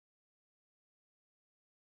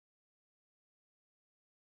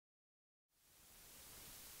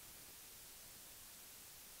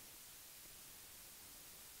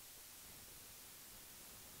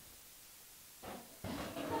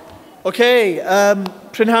Okay,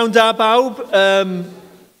 prynhawn da bawb.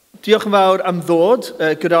 Diolch yn fawr am ddod.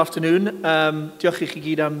 Good afternoon. Diolch i chi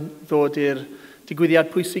gyd am ddod i'r digwyddiad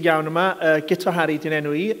pwysig iawn yma. Gito Harry di'n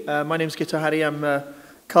enw i. My name's Gito Harry. I'm a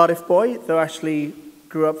Cardiff boy, though I actually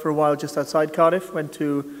grew up for a while just outside Cardiff. Went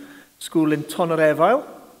to school in Tonorefile,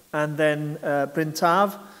 and then Bryn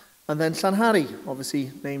Taf, and then Llanharry,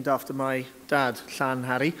 obviously named after my dad,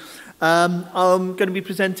 Llanharry. I'm going to be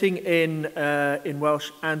presenting in Welsh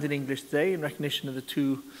and in English today in recognition of the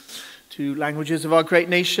two languages of our great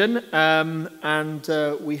nation.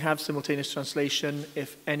 We have simultaneous translation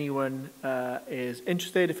if anyone is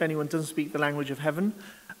interested. If anyone doesn't speak the language of heaven,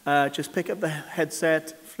 just pick up the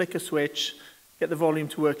headset, flick a switch, get the volume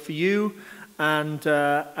to work for you, and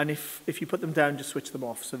if you put them down, just switch them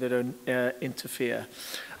off so they don't interfere.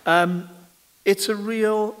 It's a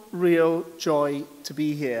real joy to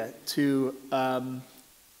be here to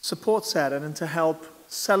support Seren and to help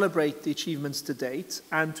celebrate the achievements to date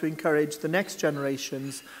and to encourage the next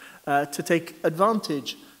generations to take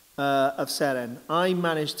advantage of Seren. I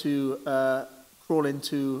managed to crawl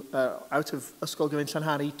out of Ysgol Gyfun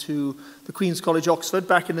Llanharry to the Queen's College, Oxford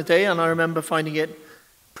back in the day, and I remember finding it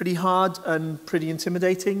pretty hard and pretty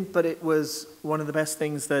intimidating, but it was one of the best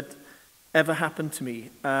things that ever happened to me.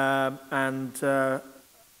 I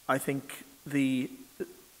think the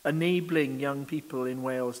enabling young people in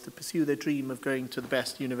Wales to pursue their dream of going to the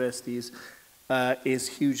best universities is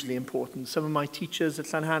hugely important. Some of my teachers at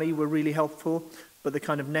Llanharry were really helpful, but the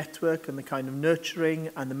kind of network and the kind of nurturing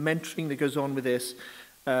and the mentoring that goes on with this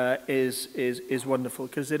is wonderful,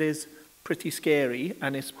 because it is pretty scary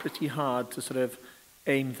and it's pretty hard to sort of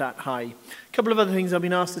aim that high. A couple of other things I've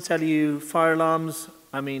been asked to tell you. Fire alarms,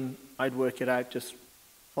 I mean, I'd work it out, just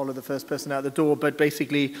follow the first person out the door, but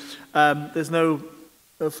basically there's no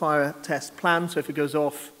fire test planned, so if it goes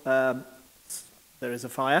off, there is a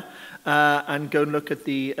fire. And go and look at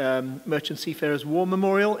the Merchant Seafarers War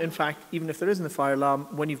Memorial. In fact, even if there isn't a fire alarm,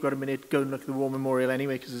 when you've got a minute, go and look at the War Memorial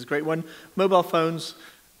anyway, because it's a great one. Mobile phones,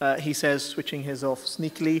 he says, switching his off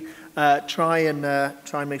sneakily. Try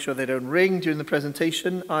and make sure they don't ring during the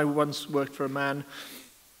presentation. I once worked for a man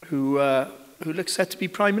who looks set to be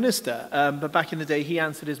Prime Minister, but back in the day he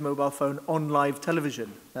answered his mobile phone on live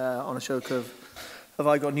television on a show called Have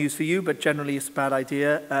I Got News For You, but generally it's a bad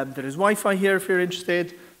idea. There is Wi-Fi here if you're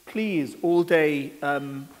interested. Please, all day,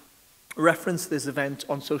 reference this event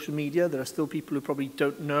on social media. There are still people who probably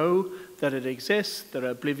don't know that it exists. They're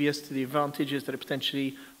oblivious to the advantages that it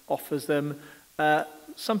potentially offers them.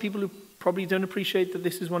 Some people who probably don't appreciate that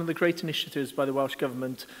this is one of the great initiatives by the Welsh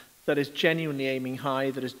Government that is genuinely aiming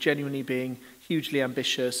high, that is genuinely being hugely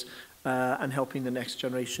ambitious and helping the next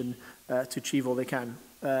generation to achieve all they can.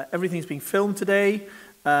 Everything's being filmed today.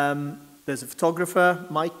 There's a photographer,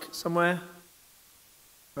 Mike, somewhere.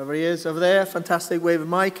 Wherever he is, over there. Fantastic, wave of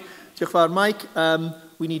Mike. Diolch fawr, Mike.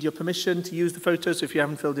 We need your permission to use the photos, so if you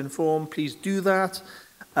haven't filled in a form, please do that.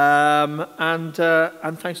 And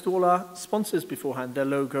thanks to all our sponsors beforehand. Their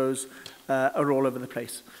logos are all over the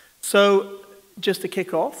place. So, just to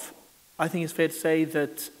kick off, I think it's fair to say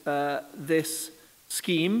that this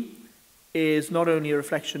scheme is not only a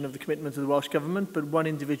reflection of the commitment of the Welsh Government, but one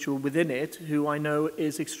individual within it who I know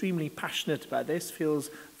is extremely passionate about this, feels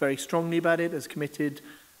very strongly about it, has committed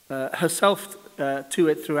herself to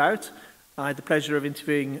it throughout. I had the pleasure of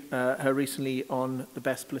interviewing her recently on the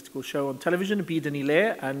best political show on television, Byd yn ei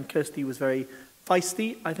le, and Kirsty was very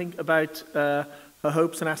feisty, I think, about her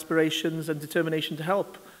hopes and aspirations and determination to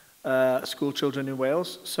help school children in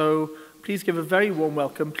Wales. So please give a very warm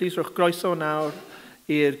welcome. Please rwch groeso nawr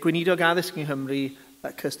i'r Gweinidog Addysg yng Nghymru,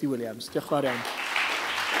 Kirsty Williams. Diolch fawr iawn.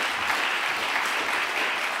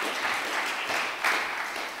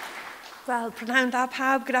 Well, prynhawn da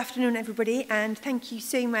pawb, good afternoon everybody, and thank you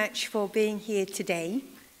so much for being here today.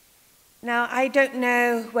 Now, I don't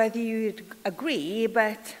know whether you'd agree,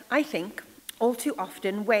 but I think all too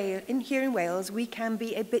often here in Wales we can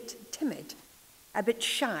be a bit timid, a bit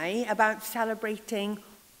shy about celebrating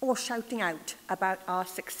or shouting out about our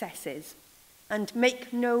successes. And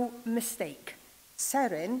make no mistake,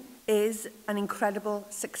 Seren is an incredible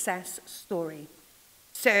success story.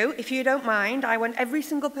 So, if you don't mind, I want every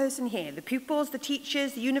single person here, the pupils, the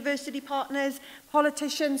teachers, the university partners,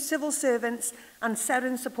 politicians, civil servants, and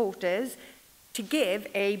Seren supporters, to give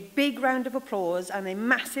a big round of applause and a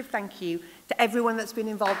massive thank you to everyone that's been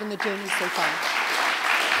involved in the journey so far.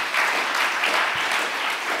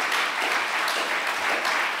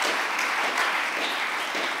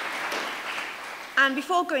 And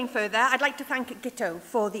before going further, I'd like to thank Gito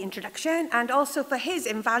for the introduction and also for his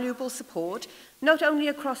invaluable support, not only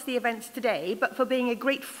across the events today, but for being a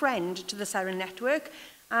great friend to the Seren network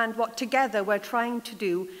and what together we're trying to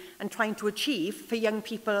do and trying to achieve for young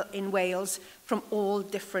people in Wales from all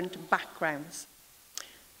different backgrounds.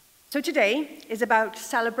 So today is about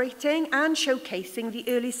celebrating and showcasing the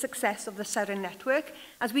early success of the Seren network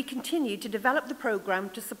as we continue to develop the programme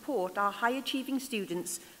to support our high-achieving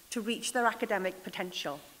students to reach their academic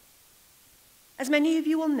potential. As many of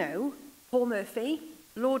you will know, Paul Murphy,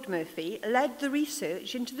 Lord Murphy, led the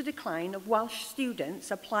research into the decline of Welsh students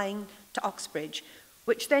applying to Oxbridge,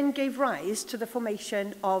 which then gave rise to the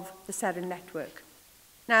formation of the Seren network.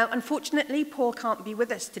 Now, unfortunately, Paul can't be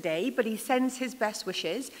with us today, but he sends his best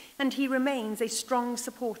wishes and he remains a strong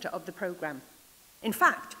supporter of the programme. In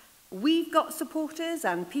fact, we've got supporters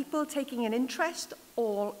and people taking an interest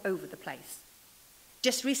all over the place.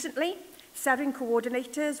 Just recently, Seren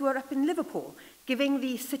coordinators were up in Liverpool, giving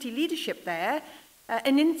the city leadership there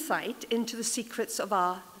an insight into the secrets of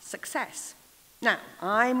our success. Now,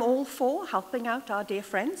 I'm all for helping out our dear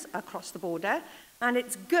friends across the border, and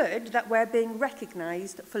it's good that we're being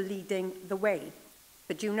recognised for leading the way.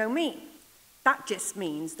 But you know me, that just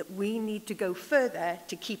means that we need to go further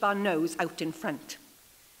to keep our nose out in front.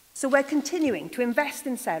 So we're continuing to invest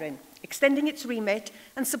in Seren, extending its remit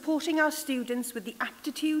and supporting our students with the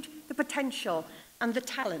aptitude, the potential and the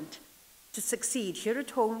talent to succeed here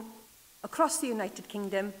at home, across the United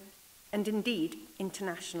Kingdom and indeed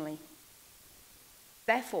internationally.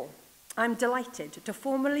 Therefore, I'm delighted to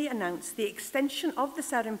formally announce the extension of the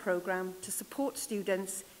Seren programme to support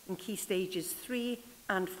students in Key Stages 3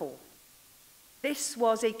 and 4. This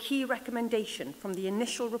was a key recommendation from the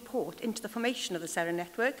initial report into the formation of the Seren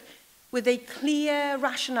network, with a clear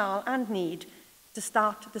rationale and need to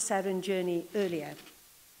start the Seren journey earlier.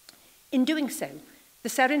 In doing so, the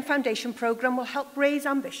Seren Foundation programme will help raise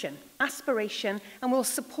ambition, aspiration, and will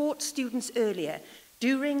support students earlier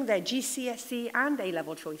during their GCSE and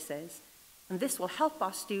A-level choices. And this will help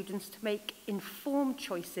our students to make informed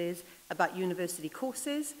choices about university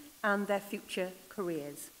courses and their future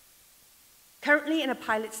careers. Currently in a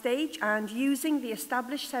pilot stage and using the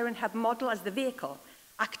established Seren Hub model as the vehicle,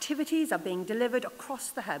 activities are being delivered across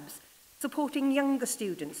the hubs, supporting younger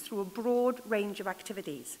students through a broad range of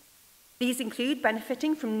activities. These include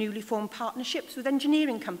benefiting from newly formed partnerships with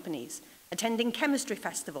engineering companies, attending chemistry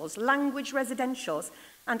festivals, language residentials,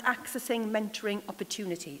 and accessing mentoring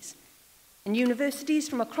opportunities. And universities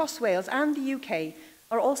from across Wales and the UK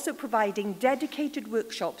are also providing dedicated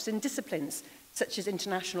workshops in disciplines such as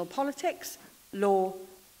international politics, law,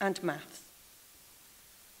 and maths.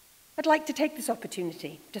 I'd like to take this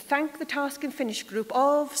opportunity to thank the Task and Finish group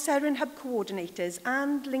of Seren Hub coordinators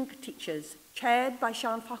and link teachers, chaired by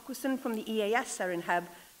Sian Farquharson from the EAS Seren Hub,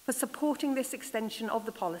 for supporting this extension of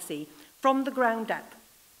the policy from the ground up,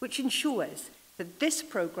 which ensures that this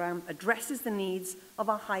programme addresses the needs of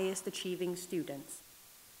our highest achieving students.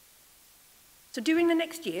 So during the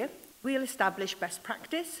next year, we'll establish best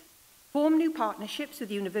practice, form new partnerships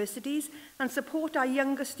with universities, and support our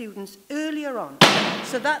younger students earlier on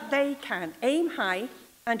so that they can aim high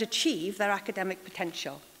and achieve their academic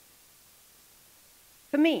potential.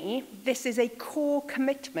 For me, this is a core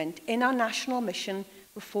commitment in our National Mission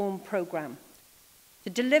Reform programme to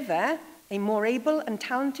deliver a more able and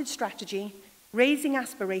talented strategy, raising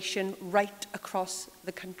aspiration right across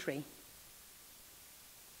the country.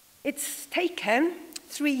 It's taken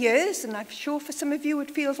 3 years, and I'm sure for some of you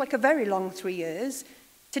it feels like a very long 3 years,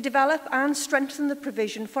 to develop and strengthen the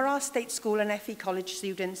provision for our state school and FE college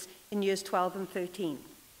students in years 12 and 13.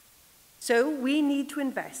 So we need to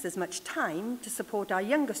invest as much time to support our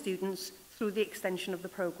younger students through the extension of the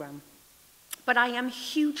programme. But I am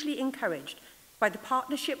hugely encouraged by the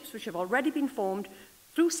partnerships which have already been formed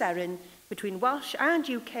through Seren between Welsh and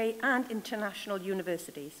UK and international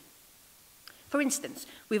universities. For instance,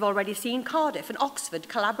 we've already seen Cardiff and Oxford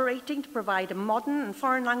collaborating to provide a modern and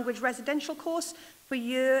foreign language residential course for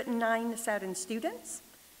Year 9 Seren students.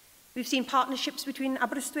 We've seen partnerships between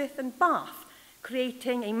Aberystwyth and Bath,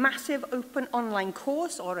 creating a massive open online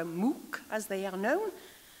course, or a MOOC as they are known.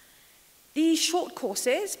 These short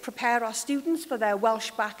courses prepare our students for their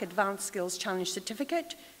Welsh Bac Advanced Skills Challenge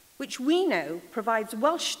certificate, which we know provides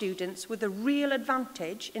Welsh students with a real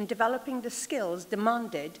advantage in developing the skills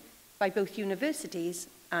demanded by both universities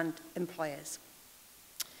and employers.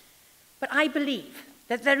 But I believe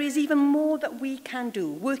that there is even more that we can do,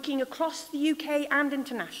 working across the UK and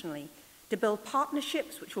internationally, to build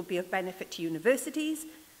partnerships which will be of benefit to universities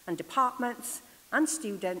and departments and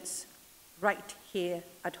students right here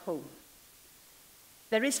at home.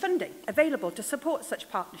 There is funding available to support such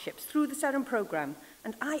partnerships through the Seren programme,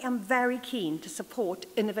 and I am very keen to support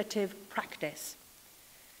innovative practice.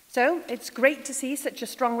 So it's great to see such a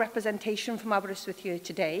strong representation from Aberystwyth here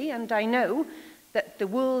today, and I know that the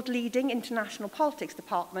world-leading International Politics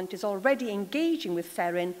Department is already engaging with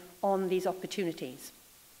Seren on these opportunities.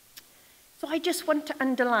 So I just want to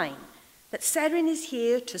underline that Seren is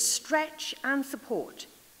here to stretch and support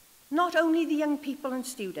not only the young people and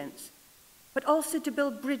students, but also to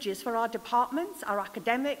build bridges for our departments, our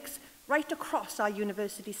academics, right across our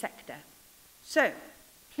university sector. So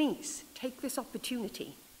please take this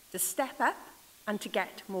opportunity to step up and to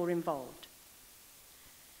get more involved.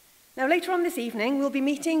 Now, later on this evening, we'll be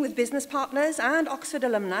meeting with business partners and Oxford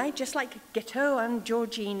alumni, just like Gito and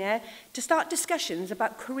Georgina, to start discussions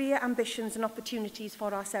about career ambitions and opportunities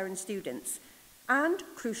for our Seren students, and,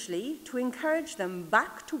 crucially, to encourage them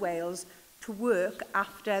back to Wales to work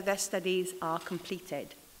after their studies are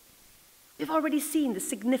completed. We've already seen the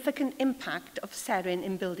significant impact of Seren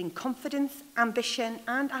in building confidence, ambition,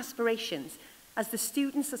 and aspirations as the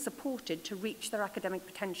students are supported to reach their academic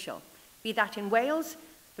potential, be that in Wales,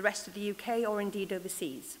 the rest of the UK, or indeed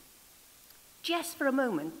overseas. Just for a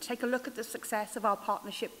moment, take a look at the success of our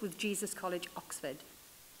partnership with Jesus College, Oxford.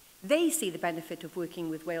 They see the benefit of working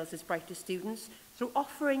with Wales's brightest students through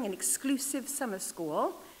offering an exclusive summer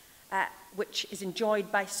school, which is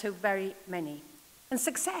enjoyed by so very many. And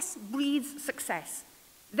success breeds success.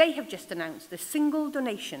 They have just announced a single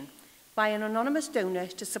donation by an anonymous donor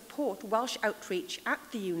to support Welsh outreach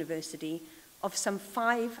at the university of some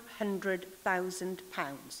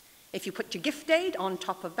 £500,000. If you put your gift aid on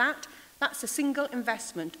top of that, that's a single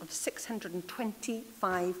investment of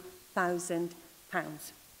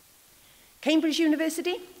 £625,000. Cambridge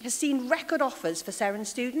University has seen record offers for Seren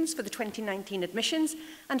students for the 2019 admissions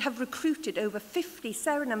and have recruited over 50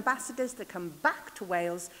 Seren ambassadors to come back to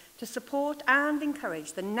Wales to support and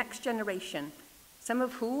encourage the next generation, some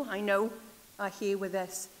of who I know are here with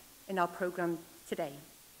us in our programme today.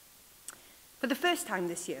 For the first time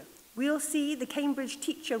this year, we'll see the Cambridge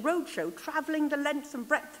Teacher Roadshow travelling the length and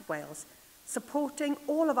breadth of Wales, supporting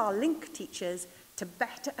all of our link teachers to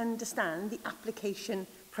better understand the application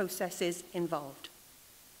processes involved.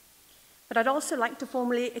 But I'd also like to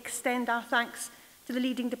formally extend our thanks to the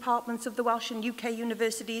leading departments of the Welsh and UK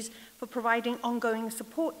universities for providing ongoing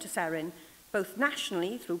support to Seren, both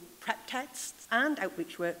nationally through prep tests and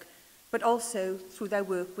outreach work, but also through their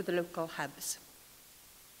work with the local hubs.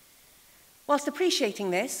 Whilst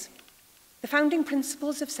appreciating this, the founding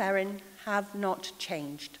principles of Seren have not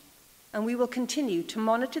changed, and we will continue to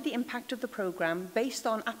monitor the impact of the programme based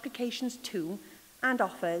on applications to and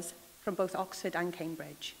offers from both Oxford and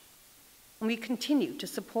Cambridge. And we continue to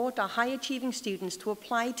support our high-achieving students to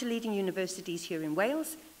apply to leading universities here in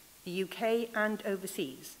Wales, the UK and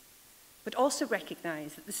overseas, but also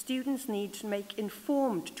recognise that the students need to make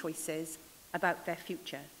informed choices about their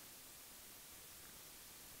future.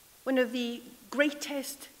 One of the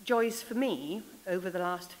greatest joys for me over the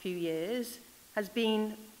last few years has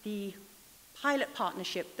been the pilot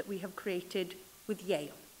partnership that we have created with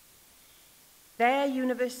Yale. Their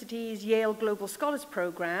university's Yale Global Scholars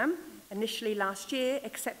Programme, initially last year,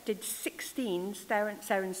 accepted 16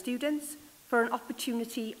 Seren students for an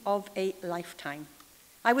opportunity of a lifetime.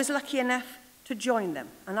 I was lucky enough to join them,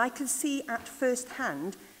 and I could see at first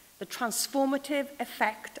hand the transformative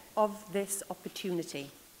effect of this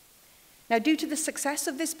opportunity. Now, due to the success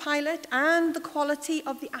of this pilot and the quality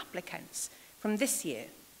of the applicants from this year,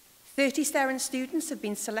 30 Seren students have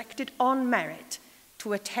been selected on merit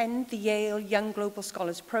to attend the Yale Young Global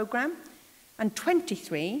Scholars Programme, and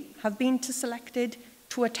 23 have been selected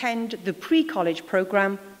to attend the pre-college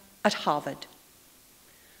programme at Harvard.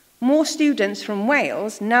 More students from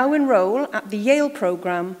Wales now enroll at the Yale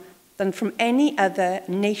programme than from any other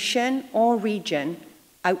nation or region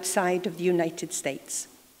outside of the United States.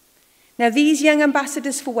 Now, these young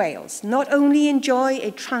ambassadors for Wales not only enjoy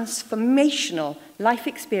a transformational life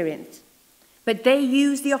experience, but they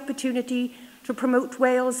use the opportunity to promote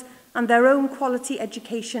Wales and their own quality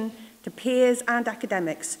education to peers and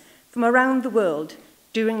academics from around the world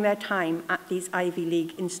during their time at these Ivy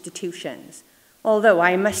League institutions. Although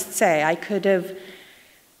I must say I could have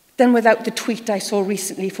done without the tweet I saw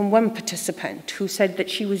recently from one participant who said that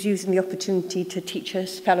she was using the opportunity to teach her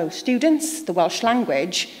fellow students the Welsh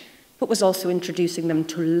language, but was also introducing them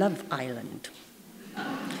to Love Island.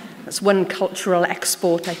 That's one cultural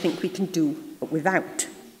export I think we can do but without.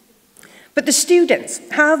 But the students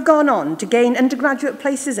have gone on to gain undergraduate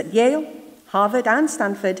places at Yale, Harvard and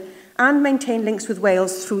Stanford, and maintain links with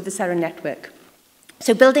Wales through the Seren network.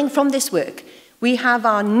 So building from this work, we have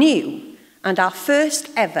our new and our first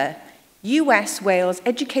ever US-Wales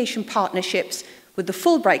education partnerships with the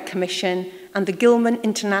Fulbright Commission and the Gilman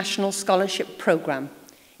International Scholarship Programme,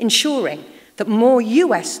 ensuring that more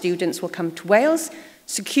US students will come to Wales,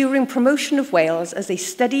 securing promotion of Wales as a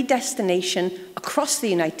study destination across the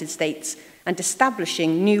United States, and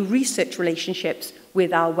establishing new research relationships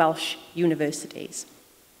with our Welsh universities.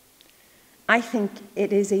 I think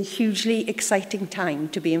it is a hugely exciting time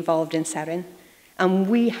to be involved in Seren, and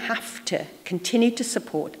we have to continue to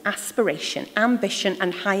support aspiration, ambition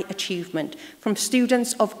and high achievement from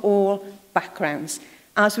students of all backgrounds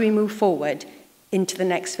as we move forward into the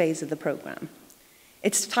next phase of the programme.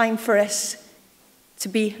 It's time for us to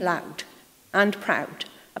be loud and proud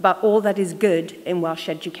about all that is good in Welsh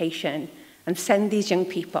education and send these young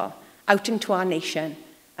people out into our nation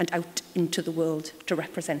and out into the world to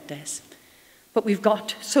represent us. But we've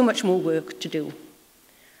got so much more work to do.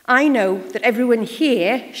 I know that everyone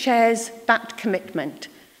here shares that commitment,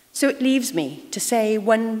 so it leaves me to say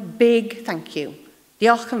one big thank you,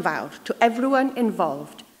 diolch yn fawr, to everyone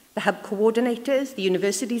involved, the hub coordinators, the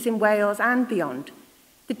universities in Wales and beyond,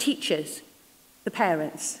 the teachers, the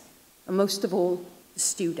parents, and most of all, the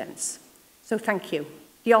students. So thank you.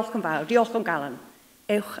 Diolch yn fawr, diolch yn galon.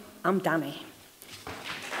 Ewch amdani.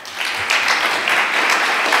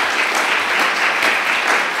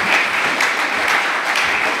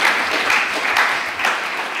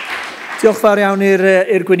 Diolch fawr iawn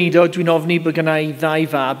i'r gweinidog. Dwi'n ofni bod gynna i 2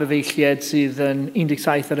 fab efeilliad sydd yn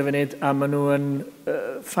 17 ar y funud, a maen nhw yn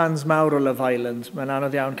fans mawr o Love Island. Mae'n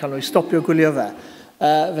anodd iawn cael nhw i stopio gwylio fe.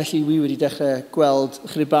 Felly wi wedi dechrau gweld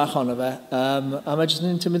chydig bach ono fe, a mae jyst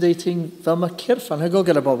yn intimidating fel mae cyrff anhygoel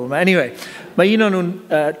gyda bobl yma. Anyway, mae un o'n nhw'n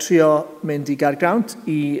trio mynd i Gargrawnt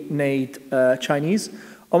i wneud Chinese,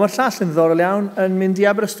 ond mae'r llall yn ddiddorol iawn yn mynd i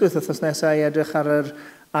Aberystwyth wythnos nesaf i edrych ar yr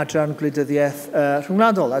adran gwleidyddiaeth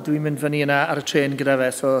rhwngwladol, a dwi'n mynd fyny yna ar y tren gyda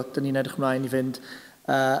fe, so dyn ni'n edrych ymlaen i fynd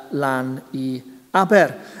lan i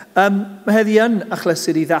Aber. Mae heddi yn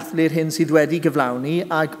achlysur i ddathlu'r hyn sydd wedi gyflawni,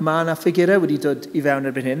 ac mae yna ffigurau wedi dod i fewn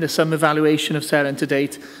erbyn hyn. There's some evaluation of Seren to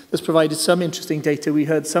date that's provided some interesting data. We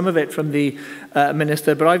heard some of it from the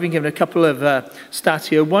Minister, but I've been given a couple of stats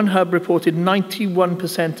here. One hub reported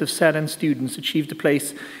 91% of Seren students achieved a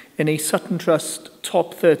place in a Sutton Trust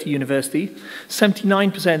top 30 university.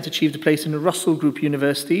 79% achieved a place in a Russell Group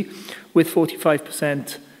university, with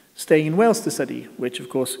 45% staying in Wales to study, which of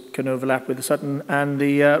course can overlap with the Sutton and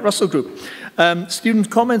the Russell Group.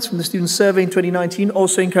 Student comments from the student survey in 2019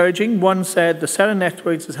 also encouraging. One said, "The Seren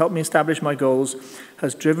networks has helped me establish my goals,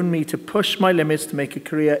 has driven me to push my limits to make a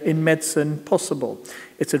career in medicine possible.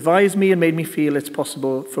 It's advised me and made me feel it's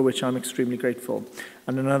possible, for which I'm extremely grateful."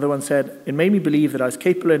 And another one said, "It made me believe that I was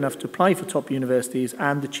capable enough to apply for top universities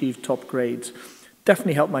and achieve top grades.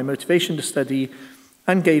 Definitely helped my motivation to study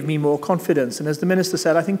and gave me more confidence." And as the Minister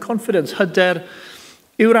said, I think confidence, hyder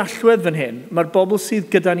yw'r allwedd fan hyn. Mae'r bobl sydd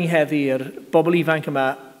gyda ni heddi, yr bobl ifanc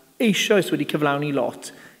yma, eisoes wedi cyflawni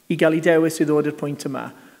lot i gael ei dewis i ddod i'r pwynt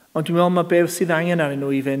yma. Ond dwi'n meddwl mae beth sydd angen arnyn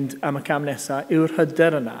nhw i fynd am y cam nesaf yw'r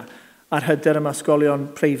hyder yna. A'r hyder yma ysgolion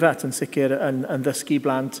preifat yn sicr yn ddysgu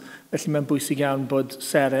blant. Felly mae'n bwysig iawn bod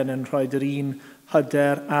Seren yn rhoi yr un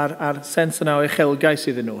hyder a'r sens yna o uchelgais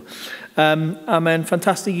iddyn nhw. A mae'n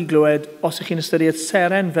ffantastig i glywed, os ych chi'n ystyried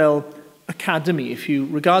Seren fel academy, if you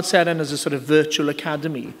regard Seren as a sort of virtual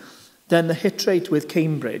academy, then the hit rate with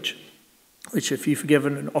Cambridge, which, if you forgive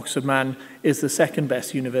an Oxford man, is the second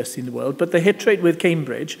best university in the world, but the hit rate with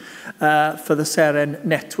Cambridge for the Seren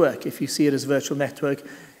network, if you see it as a virtual network,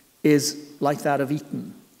 is like that of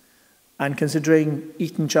Eton. And considering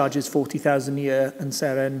Eton charges 40,000 a year and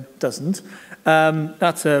Seren doesn't,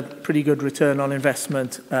 that's a pretty good return on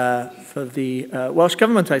investment for the Welsh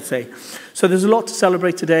Government, I'd say. So there's a lot to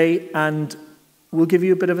celebrate today, and we'll give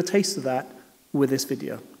you a bit of a taste of that with this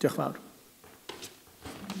video. Diolch fawr.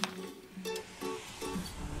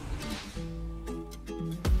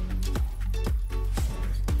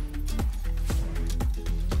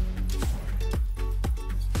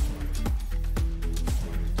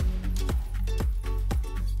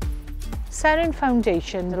 Seren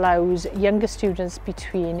Foundation allows younger students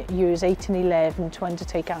between years 8 and 11 to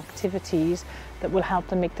undertake activities that will help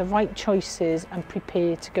them make the right choices and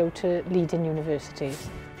prepare to go to leading universities.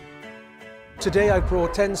 Today I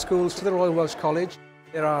brought 10 schools to the Royal Welsh College.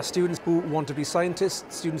 There are students who want to be scientists,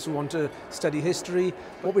 students who want to study history.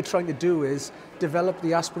 What we're trying to do is develop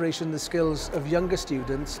the aspiration, the skills of younger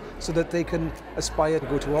students so that they can aspire to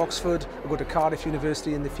go to Oxford or go to Cardiff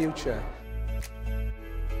University in the future.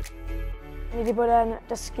 Ni wedi bod yn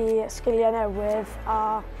dysgu sgiliau newydd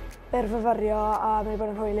a berfyfyrio a mae wedi bod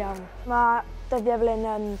yn hwyl iawn. Mae dyddiau fel hyn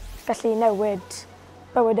yn gallu newid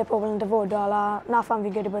bywyd y pobl yn dyfodol, a na phan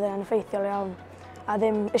fi'n credu bod e'n effeithiol iawn a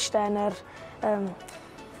ddim eistedd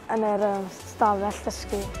yn yr stafell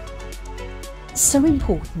dysgu. so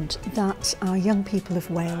important that our young people of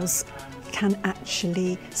Wales can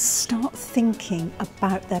actually start thinking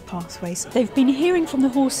about their pathways. They've been hearing from the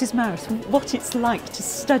horse's mouth what it's like to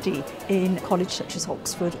study in a college such as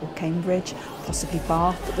Oxford or Cambridge, possibly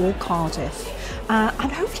Bath or Cardiff.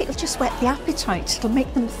 And hopefully it'll just whet the appetite. It'll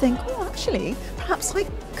make them think, oh, actually, perhaps I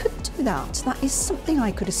could do that. That is something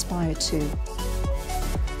I could aspire to.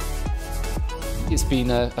 It's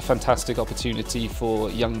been a fantastic opportunity for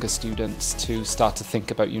younger students to start to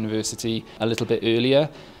think about university a little bit earlier.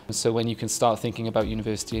 So when you can start thinking about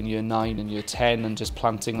university in year 9 and year 10 and just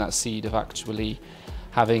planting that seed of actually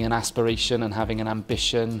having an aspiration and having an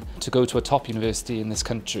ambition to go to a top university in this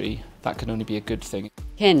country, that can only be a good thing.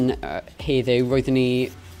 Hyn heddiw, roeddwn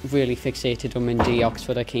ni really fixated o mynd i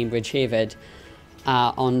Oxford a Cambridge hefyd,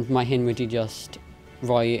 ond mae hyn wedi just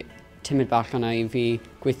rhoi timid bach yna I fi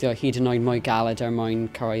gweithio hyd yn oed mwy galed mwyn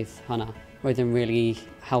cyrraedd hwnna. Roedd yn really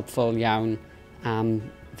helpful iawn am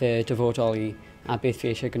fy dyfodol I a beth fi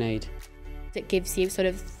eisiau gwneud. It gives you sort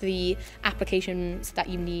of the applications that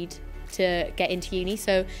you need to get into uni,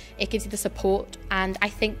 so it gives you the support, and I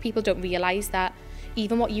think people don't realise that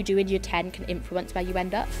even what you do in year 10 can influence where you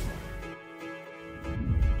end up.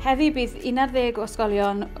 Heddi bydd 11 o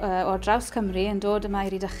ysgolion o draws Cymru yn dod yma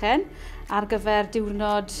i'r Dychen ar gyfer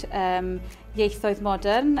diwrnod ieithoedd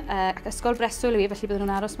modern ac ysgol breswyl yw, felly byddwn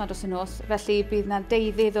nhw'n aros yma dros y nos. Felly bydd yna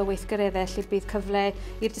deuddeg o weithgareddau lle bydd cyfle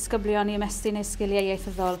i'r disgyblion I ymestyn eu sgiliau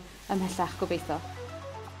ieithyddol ymhellach gobeithio.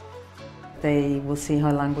 They will see how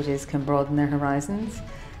languages can broaden their horizons.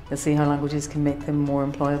 They'll see how languages can make them more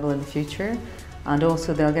employable in the future. And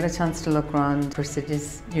also they'll get a chance to look around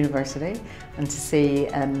prestigious university and to see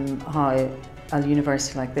how a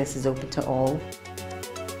university like this is open to all.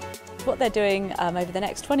 What they're doing over the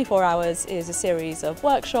next 24 hours is a series of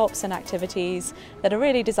workshops and activities that are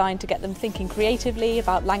really designed to get them thinking creatively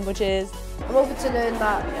about languages. I'm open to learn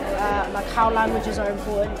that like how languages are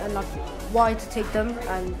important and like why to take them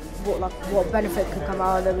and what benefit could come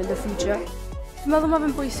out of them in the future. Dwi'n meddwl mae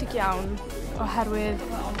fe'n bwysig iawn oherwydd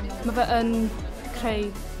mae fe yn creu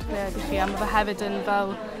cread I chi a mae fe hefyd yn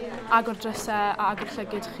fel agor drysau a agor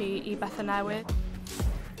llygyd chi I bethau newydd.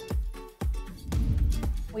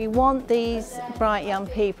 We want these bright young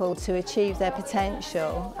people to achieve their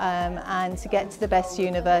potential and to get to the best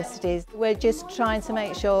universities. We're just trying to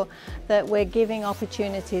make sure that we're giving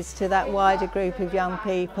opportunities to that wider group of young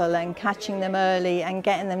people and catching them early and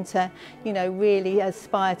getting them to, you know, really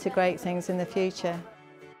aspire to great things in the future.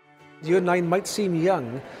 Year 9 might seem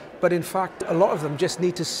young, but in fact a lot of them just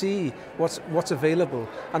need to see what's available,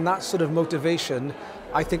 and that sort of motivation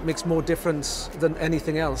I think makes more difference than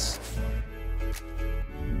anything else.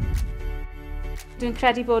 Dwi'n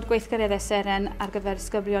credu bod gweithgareddau Seren ar gyfer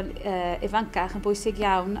ysgyblion ifancach yn bwysig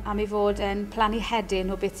iawn am ei fod yn plannu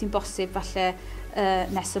hedyn o beth sy'n bosib falle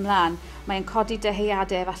nes ymlaen. Mae'n codi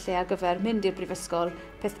dyheadau falle ar gyfer mynd i'r brifysgol,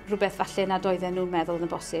 rhywbeth falle nad oedden nhw'n meddwl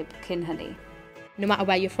yn bosib cyn hynny. No matter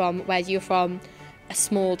where you're from, a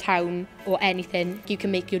small town or anything, you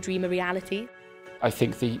can make your dream a reality. I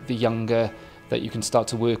think the younger that you can start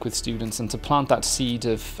to work with students and to plant that seed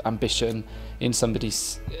of ambition in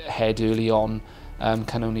somebody's head early on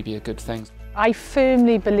can only be a good thing. I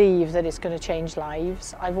firmly believe that it's going to change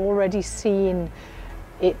lives. I've already seen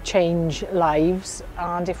it change lives,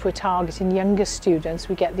 and if we're targeting younger students,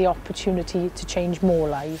 we get the opportunity to change more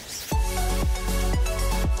lives.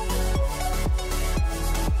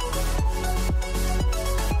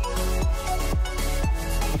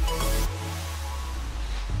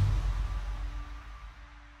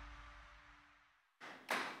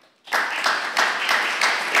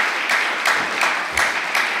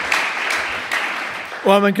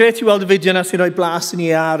 Wel, mae'n gret I weld y fideo yna sy'n rhoi blas I ni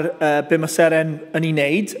ar be mae Seren yn ei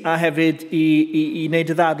wneud, a hefyd I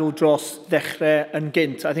wneud y ddadl dros ddechrau yn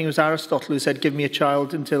gynt. I think it was Aristotle who said, give me a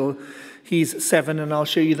child until he's 7 and I'll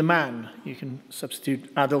show you the man. You can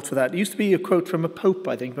substitute adult for that. It used to be a quote from a pope,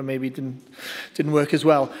 I think, but maybe it didn't work as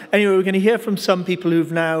well. Anyway, we're going to hear from some people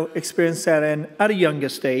who've now experienced Seren at a younger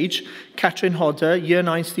stage. Catrin Hodder, Year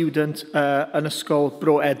 9 student yn ysgol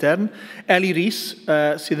Bro Edern. Eli Rhys,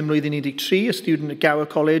 sydd yn mlwyddyn 13, a student at Gower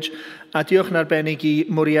College. A diolch yn arbennig I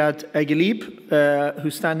Mwriad Egilib,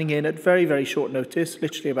 who's standing in at very, very short notice,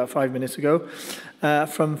 literally about 5 minutes ago,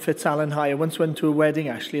 from Fitzallen High. I once went to a wedding,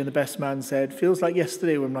 actually, and the best man said, feels like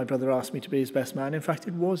yesterday when my brother asked me to be his best man. In fact,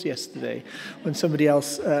 it was yesterday when somebody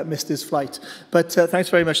else missed his flight. But thanks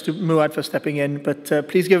very much to Muad for stepping in. But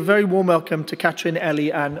please give a very warm welcome to Catrin,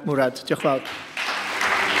 Ellie and Murad. Diolch fawr.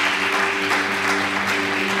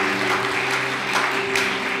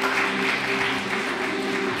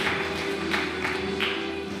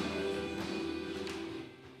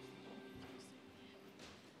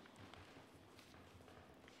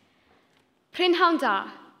 Prynhawn da,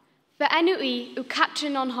 fy enw I yw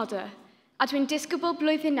Catrin Onhoda, a dwi'n disgybl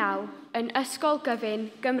blwyddyn 9 yn Ysgol Gyfun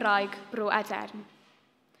Gymraeg Bro Edern.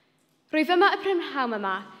 Rwyf yma y prynhawn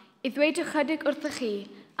yma i ddweud ychydig wrthych chi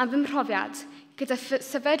am fy mhrofiad gyda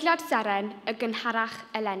sefydliad Seren y gynharach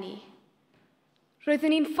eleni.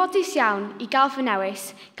 Roeddwn i'n ffodus iawn i gael fy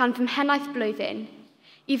newis gan fy mhennaeth blwyddyn,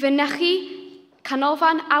 i fynychu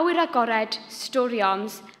canolfan awyr agored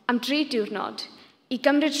storioms am 3 diwrnod i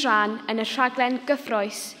gymryd rhan yn y rhaglen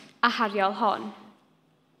gyffroes a hariol hon.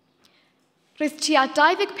 Roedd tua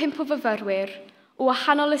 25 o fyfyrwyr o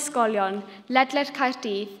wahanol ysgolion ledled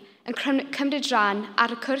Caerdydd yn cymryd rhan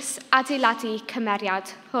ar y cwrs adeiladu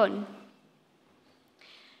cymeriad hwn.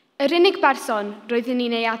 Yr unig berson roeddwn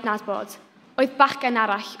i'n ei adnabod oedd bachgen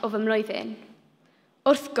arall o fy mlwyddyn.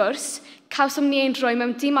 Wrth gwrs, cawsom ni ein rhoi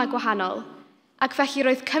mewn dimau gwahanol, ac felly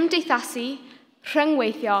roedd cymdeithasu,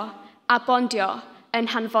 rhyngweithio a bondio yn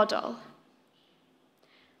hanfodol.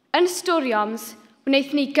 Yn storioms,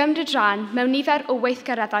 wnaethon ni gymryd rhan mewn nifer o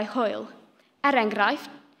weithgareddau hwyl, enghraifft,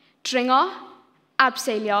 dringo,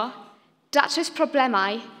 abseilio, datrys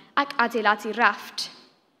problemau ac adeiladu rafft.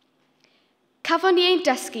 Cafon ni ein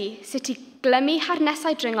dysgu sut i glymu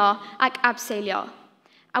harnesau dringo ac abseilio,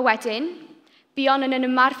 a wedyn, buon yn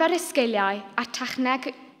ymarfer y sgiliau a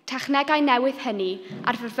technegau newydd hynny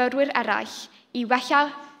ar fyfyrwyr eraill i wella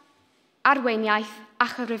arweiniaeth a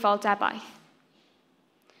chyfrifoldebaeth.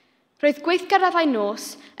 Roedd gweithgareddau nos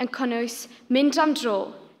yn cynnwys mynd am dro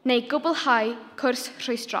neu gwblhau cwrs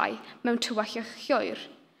rhwystrau mewn tywyllwch llwyr,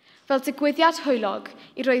 fel digwyddiad hwylog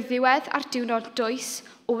i roi ddiwedd ar diwrnod dwys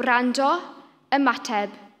o wrando,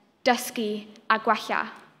 ymateb, dysgu a gwella.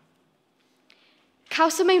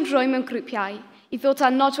 Cawsom ein rhoi mewn grwpiau i ddod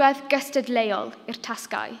â nodwedd gystadleuol i'r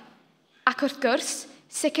tasgau, ac wrth gwrs,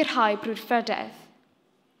 sicrhau brwdfrydedd.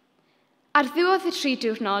 Ar ddiwedd y 3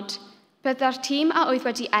 diwrnod, byddai'r tîm a oedd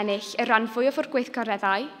wedi ennill y rhan fwyaf o'r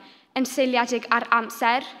gweithgareddau yn seiliedig ar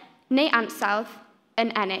amser neu ansawdd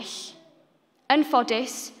yn ennill. Yn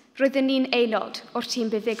ffodus, roeddwn ni'n aelod o'r tîm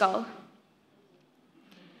buddigol.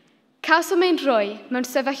 Cawsom ein rhoi mewn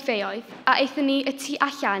sefyllfeoedd a eithon ni y tu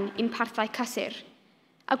allan i'n parthau cysur,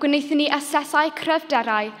 a gwnaethon ni asesau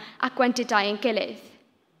cryfderau ac gwendidau ein gilydd.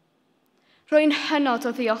 Rwy'n hynod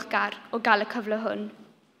o ddiolchgar o gael y cyfle hwn.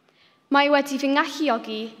 Mae wedi fy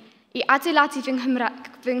ngalluogi i adeiladu fy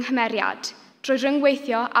nghymeriad drwy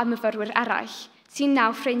ryngweithio a myfyrwyr eraill sy'n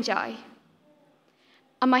 9 ffrindiau.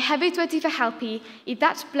 A mae hefyd wedi fy helpu i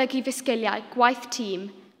ddatblygu fy sgiliau gwaith tîm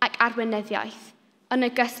ac arweinyddiaeth, yn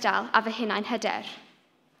ogystal â fy hunain hyder.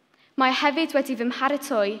 Mae hefyd wedi fy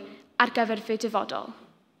mharatoi ar gyfer fy dyfodol.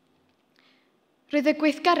 Roedd y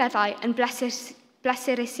gweithgareddau yn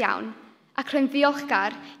bleserus iawn, ac rwy'n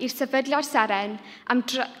ddiolchgar i'r sefydliad Seren am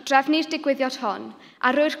drefnu'r digwyddiad hon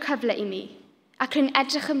a roi'r cyfle i mi, ac rwy'n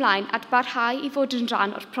edrych ymlaen at barhau i fod yn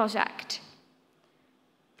rhan o'r prosiect.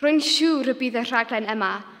 Rwy'n siŵr y bydd y rhaglen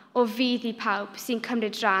yma o fydd i pawb sy'n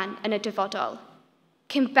cymryd rhan yn y dyfodol,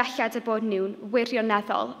 cyn belled y bod nhw'n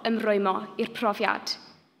wirioneddol ymrwymo i'r profiad.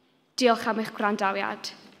 Diolch am eich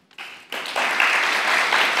gwrandawiad.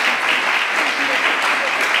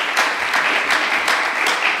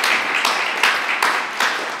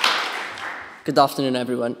 Good afternoon,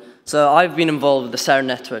 everyone. So I've been involved with the Seren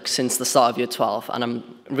network since the start of Year 12, and I'm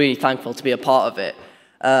really thankful to be a part of it.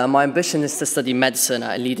 My ambition is to study medicine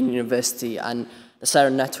at a leading university, and the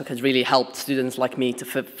Seren network has really helped students like me to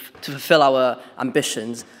fulfill our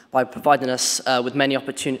ambitions by providing us with many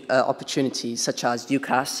opportunities, such as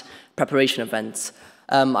UCAS, preparation events.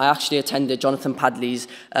 I actually attended Jonathan Padley's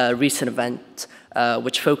recent event,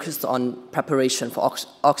 which focused on preparation for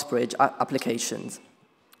Oxbridge applications.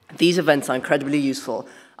 These events are incredibly useful,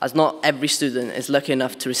 as not every student is lucky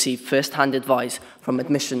enough to receive first-hand advice from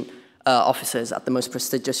admission officers at the most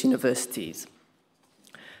prestigious universities.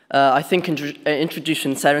 I think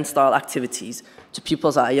introducing Seren-style activities to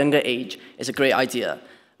pupils at a younger age is a great idea,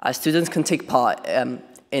 as students can take part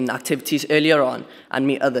in activities earlier on and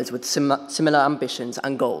meet others with similar ambitions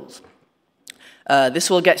and goals. This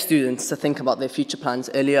will get students to think about their future plans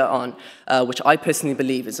earlier on, which I personally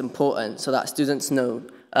believe is important so that students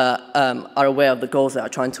are aware of the goals they are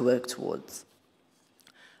trying to work towards.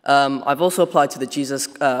 I've also applied to the Jesus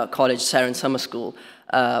College Seren Summer School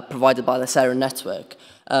provided by the Seren network,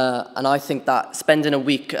 and I think that spending a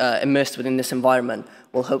week immersed within this environment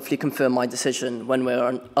will hopefully confirm my decision one way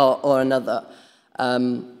or another.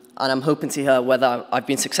 And I'm hoping to hear whether I've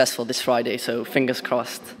been successful this Friday, so fingers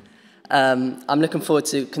crossed. I'm looking forward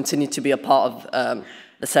to continue to be a part of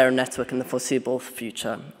the Seren network in the foreseeable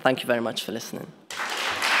future. Thank you very much for listening.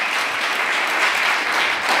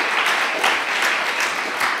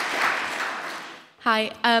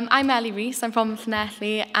 Hi, I'm Ellie Rees, I'm from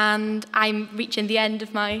Llanelli, and I'm reaching the end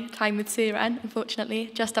of my time with Seren,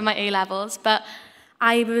 unfortunately, just on my A-levels, but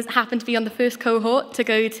I happened to be on the first cohort to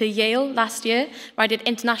go to Yale last year, where I did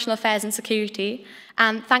International Affairs and Security,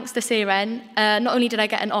 and thanks to Seren, not only did I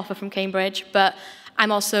get an offer from Cambridge, but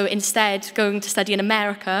I'm also instead going to study in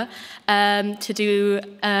America to do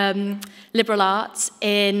liberal arts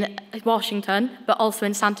in Washington, but also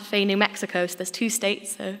in Santa Fe, New Mexico, so there's 2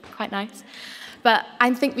 states, so quite nice. But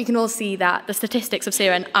I think we can all see that the statistics of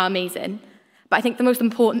Seren are amazing. But I think the most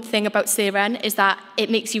important thing about Seren is that it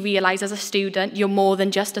makes you realise as a student you're more than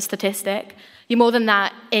just a statistic. You're more than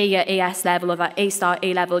that A at AS level or that A-star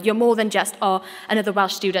A level. You're more than just, another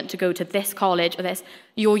Welsh student to go to this college or this.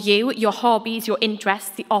 You're you, your hobbies, your interests,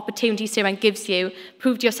 the opportunities Seren gives you.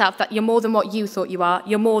 Prove to yourself that you're more than what you thought you are.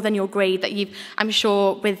 You're more than your grade that I'm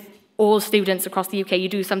sure with all students across the UK, you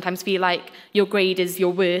do sometimes feel like your grade is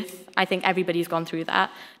your worth. I think everybody's gone through that,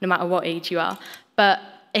 no matter what age you are. But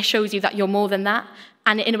it shows you that you're more than that.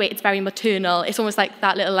 And in a way, it's very maternal. It's almost like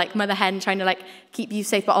that little mother hen trying to keep you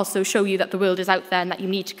safe, but also show you that the world is out there and that you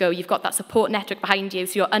need to go. You've got that support network behind you,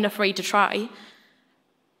 so you're unafraid to try.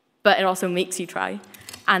 But it also makes you try.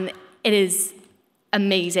 And it is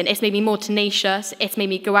amazing. It's made me more tenacious. It's made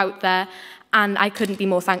me go out there. And I couldn't be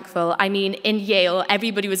more thankful. I mean, in Yale,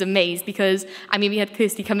 everybody was amazed because, we had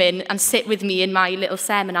Kirsty come in and sit with me in my little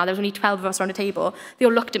seminar. There was only 12 of us around a table. They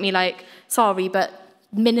all looked at me like, sorry, but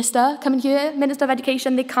Minister coming here, Minister of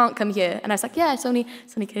Education, they can't come here. And I was like, yeah, it's only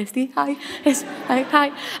Kirsty, hi. It's like,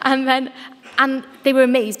 hi. And they were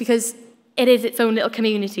amazed because it is its own little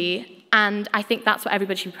community. And I think that's what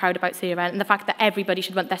everybody should be proud about Seren, and the fact that everybody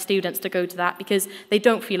should want their students to go to that because they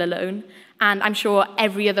don't feel alone. And I'm sure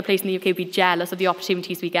every other place in the UK would be jealous of the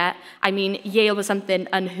opportunities we get. Yale was something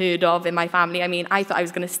unheard of in my family. I thought I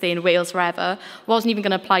was going to stay in Wales forever, wasn't even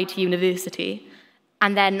going to apply to university.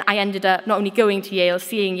 And then I ended up not only going to Yale,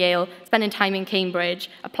 seeing Yale, spending time in Cambridge,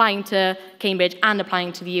 applying to Cambridge and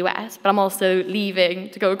applying to the US, but I'm also leaving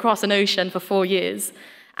to go across an ocean for 4 years.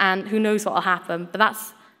 And who knows what will happen, but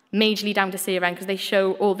that's majorly down to Seren because they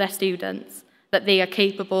show all their students that they are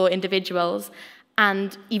capable individuals.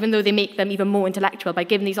 And even though they make them even more intellectual by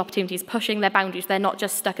giving these opportunities, pushing their boundaries, they're not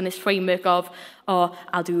just stuck in this framework of,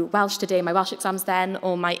 I'll do Welsh today, my Welsh exam's then,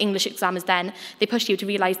 or my English exam is then. They push you to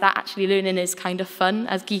realise that actually learning is kind of fun,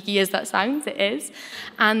 as geeky as that sounds, it is.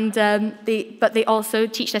 And but they also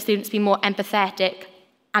teach their students to be more empathetic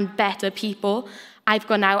and better people. I've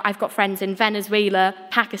got friends in Venezuela,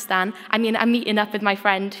 Pakistan. I'm meeting up with my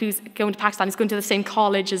friend who's going to Pakistan, who's going to the same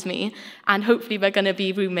college as me, and hopefully we're going to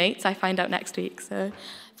be roommates. I find out next week.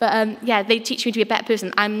 But yeah, they teach me to be a better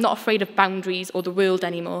person. I'm not afraid of boundaries or the world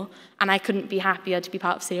anymore, and I couldn't be happier to be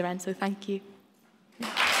part of Seren, so thank you.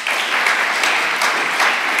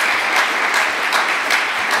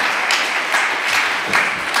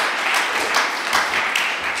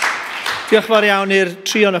 Diolch fawr iawn i'r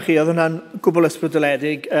tri o'noch chi, oedd hwnna'n gwbl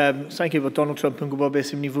ysbrydoledig. Sa'n gwybod Donald Trump yn gwybod beth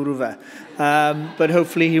sy'n mynd i fwrw fe. But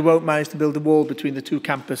hopefully he won't manage to build a wall between the 2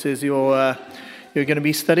 campuses you're going to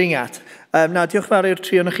be studying at. Na, diolch fawr i'r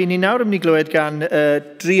tri o'noch chi. Ni nawr yn mynd i glywed gan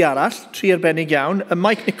tri arall, tri arbennig iawn.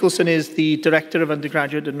 Mike Nicholson is the Director of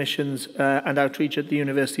Undergraduate Admissions and Outreach at the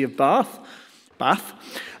University of Bath.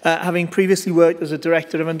 Having previously worked as a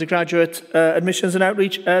Director of Undergraduate Admissions and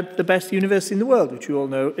Outreach at the best university in the world, which you all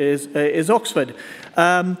know is Oxford.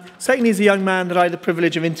 Secondly, he's a young man that I had the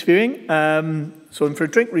privilege of interviewing. Saw him for a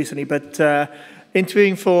drink recently, but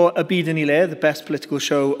interviewing for A Byd yn Ei Le, the best political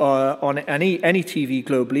show on any TV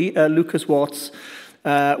globally. Lucas Watts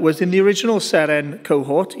was in the original Seren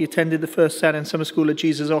cohort. He attended the first Seren Summer School at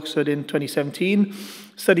Jesus Oxford in 2017,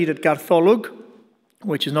 studied at Gartholwg,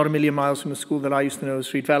 which is not a million miles from the school that I used to know as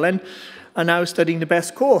Rhydfelen, and now studying the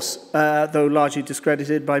best course, though largely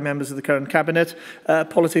discredited by members of the current cabinet,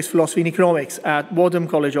 politics, philosophy and economics at Wadham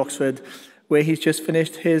College, Oxford, where he's just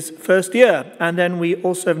finished his first year. And then we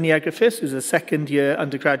also have Nia Griffiths, who's a second-year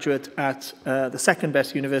undergraduate at the second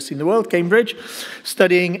best university in the world, Cambridge,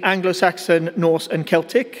 studying Anglo-Saxon, Norse and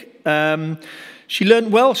Celtic. She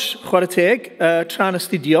learned Welsh, chwarae teg, tra'n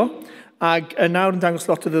astudio, ac nawr yn dangos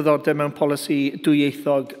lot o ddiddordeb mewn polisi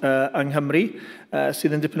dwyieithog yng Nghymru,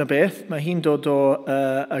 sydd yn dipyn o beth. Mae hi'n dod o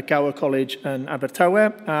Gower College yn Abertawe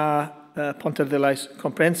a Pontarddulais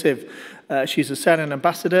Comprehensive. She's a Seren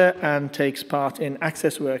ambassador and takes part in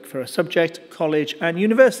access work for a subject, college and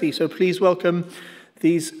university. So please welcome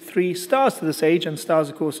these 3 stars to the stage, and stars,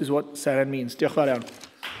 of course, is what Seren means. Diolch fawr iawn.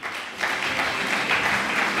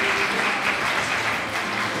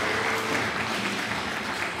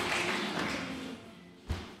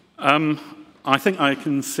 I think I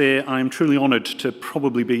can say I'm truly honoured to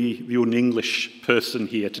probably be the only English person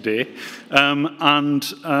here today.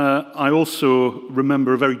 I also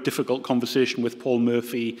remember a very difficult conversation with Paul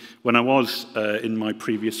Murphy when I was in my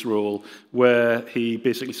previous role, where he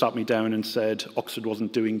basically sat me down and said Oxford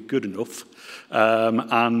wasn't doing good enough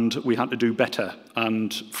and we had to do better.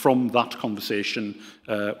 And from that conversation,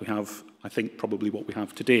 we have, I think, probably what we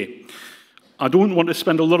have today. I don't want to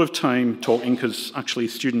spend a lot of time talking because actually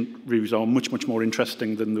student reviews are much, much more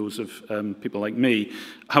interesting than those of people like me.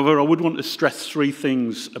 However, I would want to stress three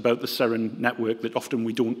things about the Seren network that often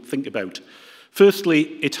we don't think about. Firstly,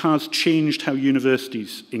 it has changed how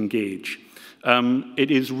universities engage.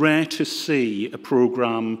 It is rare to see a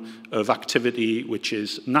programme of activity which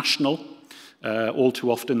is national. All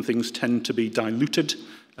too often things tend to be diluted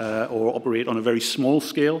or operate on a very small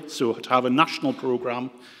scale. So to have a national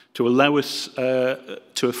programme to allow us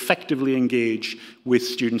to effectively engage with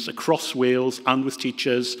students across Wales and with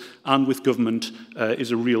teachers and with government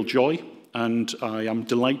is a real joy. And I am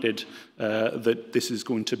delighted that this is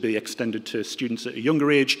going to be extended to students at a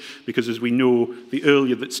younger age, because as we know, the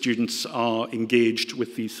earlier that students are engaged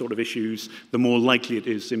with these sort of issues, the more likely it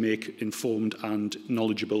is they make informed and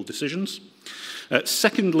knowledgeable decisions.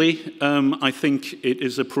 Secondly, I think it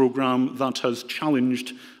is a programme that has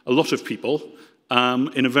challenged a lot of people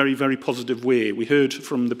in a very, very positive way. We heard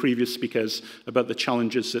from the previous speakers about the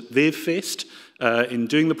challenges that they've faced in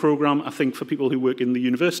doing the programme. I think for people who work in the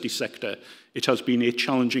university sector, it has been a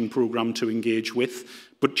challenging programme to engage with,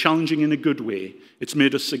 but challenging in a good way. It's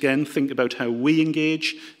made us, again, think about how we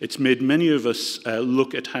engage. It's made many of us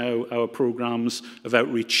look at how our programmes of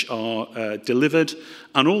outreach are delivered,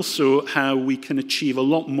 and also how we can achieve a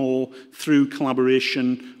lot more through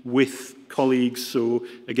collaboration with colleagues. So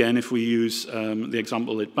again, if we use the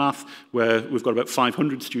example at Bath, where we've got about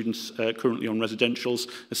 500 students currently on residentials,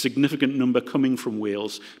 a significant number coming from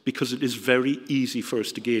Wales, because it is very easy for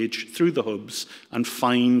us to gauge through the hubs and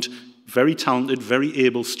find very talented, very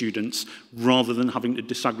able students, rather than having to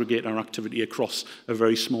disaggregate our activity across a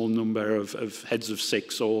very small number of heads of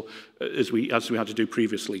six, or as we had to do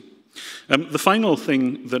previously. The final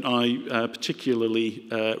thing that I particularly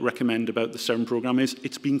recommend about the Seren programme is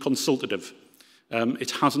it's been consultative.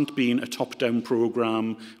 It hasn't been a top-down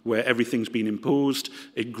programme where everything's been imposed.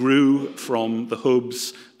 It grew from the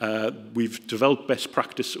hubs. We've developed best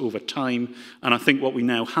practice over time. And I think what we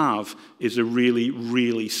now have is a really,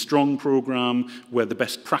 really strong programme where the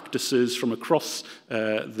best practices from across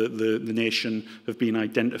the nation have been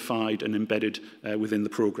identified and embedded within the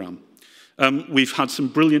programme. We've had some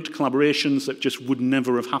brilliant collaborations that just would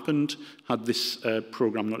never have happened had this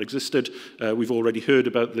programme not existed. We've already heard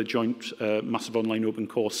about the joint massive online open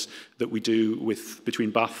course that we do between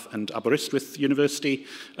Bath and Aberystwyth University.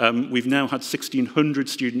 We've now had 1,600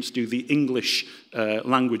 students do the English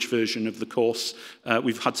language version of the course.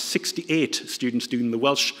 We've had 68 students doing the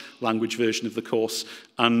Welsh language version of the course,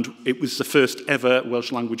 and it was the first ever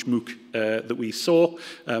Welsh language MOOC that we saw,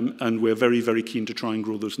 and we're very, very keen to try and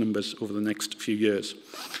grow those numbers over the next few years.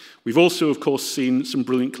 We've also, of course, seen some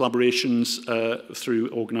brilliant collaborations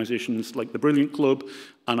through organisations like the Brilliant Club,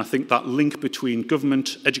 and I think that link between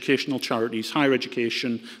government, educational charities, higher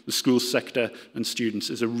education, the school sector and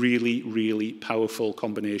students is a really, really powerful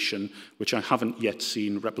combination, which I haven't yet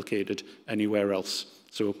seen replicated anywhere else.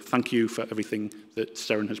 So thank you for everything that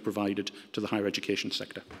Seren has provided to the higher education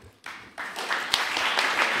sector.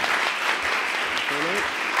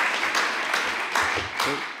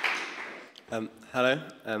 Hello,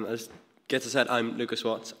 as Geta said, I'm Lucas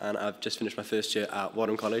Watts, and I've just finished my first year at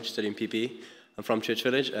Wadham College studying PP. I'm from Church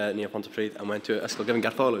Village near Pontypridd, and went to Ysgol Gyfun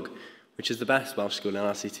Gartholwg, which is the best Welsh school in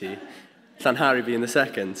RCT, Llanhari being the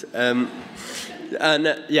second.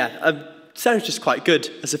 Seren's just quite good,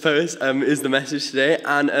 I suppose, is the message today.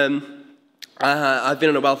 And I've been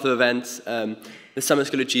on a wealth of events. The Summer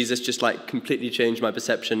School of Jesus just completely changed my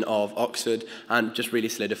perception of Oxford and just really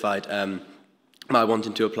solidified my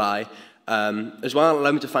wanting to apply. As well,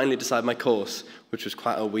 allowed me to finally decide my course, which was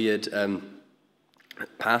quite a weird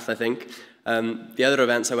path, I think. The other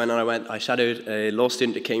events I went on, I shadowed a law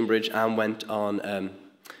student at Cambridge and went on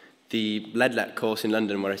the Ledlet course in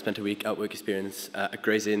London, where I spent a week out work experience at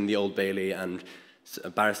Gray's Inn, the Old Bailey, and a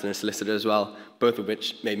barrister and a solicitor as well, both of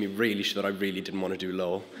which made me really sure that I really didn't want to do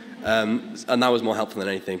law. And that was more helpful than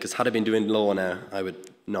anything, because had I been doing law now, I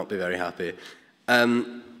would not be very happy.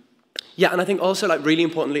 Yeah, and I think also, really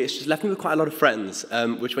importantly, it's just left me with quite a lot of friends,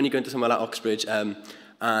 which when you go into somewhere like Oxbridge,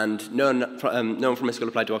 and no one from my school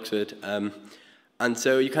applied to Oxford, And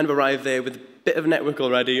so you kind of arrive there with a bit of a network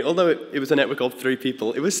already. Although it was a network of 3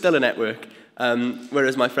 people, it was still a network.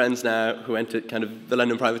 Whereas my friends now, who went to kind of the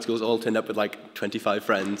London private schools, all turned up with like 25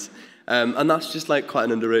 friends. And that's just like quite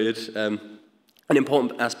an underrated, an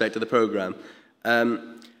important aspect of the programme.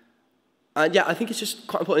 And yeah, I think it's just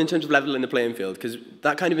quite important in terms of leveling the playing field, because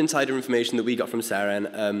that kind of insider information that we got from Seren,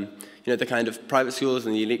 you know, the kind of private schools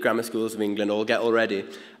and the elite grammar schools of England all get already.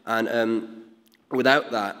 And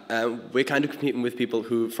without that, we're kind of competing with people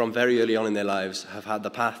who, from very early on in their lives, have had the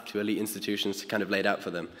path to elite institutions kind of laid out for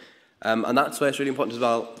them. And that's why it's really important as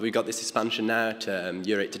well. We got this expansion now to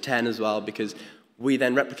year 8 to 10 as well, because we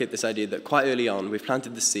then replicate this idea that quite early on we've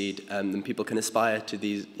planted the seed, and people can aspire to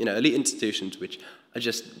these, you know, elite institutions, which are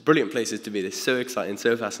just brilliant places to be. They're so exciting,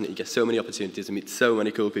 so fascinating. You get so many opportunities to meet so many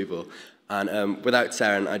cool people. And without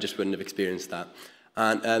Seren, I just wouldn't have experienced that.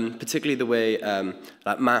 And particularly the way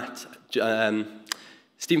like Matt,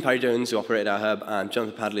 Stephen Parry-Jones, who operated our hub, and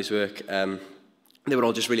Jonathan Padley's work, they were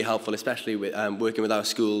all just really helpful, especially with working with our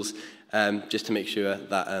schools, just to make sure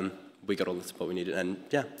that we got all the support we needed. And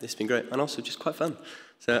yeah, it's been great, and also just quite fun.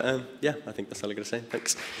 So yeah, I think that's all I'm going to say.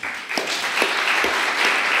 Thanks.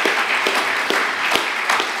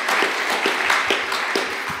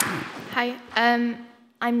 Hi,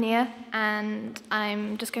 I'm Nia, and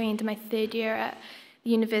I'm just going into my 3rd year at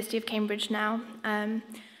the University of Cambridge now.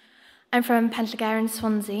 I'm from Penllygera in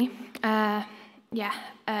Swansea.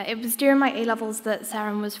 It was during my A-levels that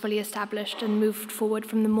Seren was fully established and moved forward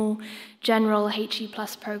from the more general HE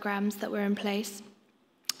Plus programs that were in place.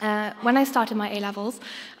 When I started my A-levels,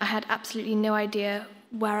 I had absolutely no idea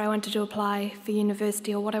where I wanted to apply for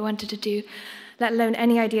university or what I wanted to do, let alone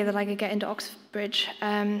any idea that I could get into Oxbridge.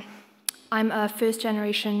 I'm a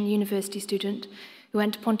first-generation university student who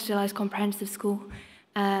went to Pontarddulais Comprehensive School.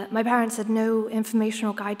 My parents had no information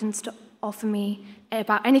or guidance to offer me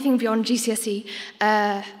about anything beyond GCSE,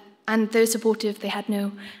 and though supportive, they had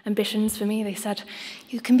no ambitions for me. They said,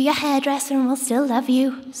 you can be a hairdresser and we'll still love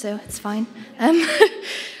you, so it's fine.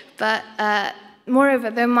 But moreover,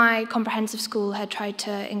 though my comprehensive school had tried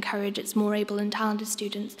to encourage its more able and talented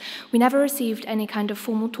students, we never received any kind of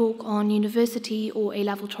formal talk on university or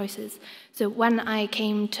A-level choices. So when I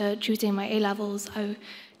came to choosing my A-levels, I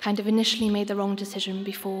kind of initially made the wrong decision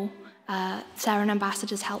before Seren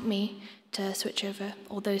ambassadors helped me to switch over,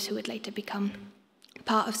 or those who would later become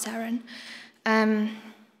part of Seren.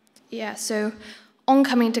 So on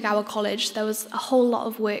coming to Gower College, there was a whole lot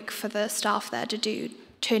of work for the staff there to do,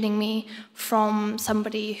 turning me from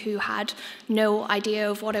somebody who had no idea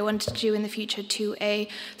of what I wanted to do in the future to a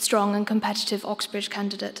strong and competitive Oxbridge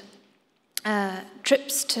candidate.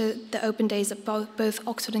 Trips to the open days at both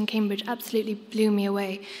Oxford and Cambridge absolutely blew me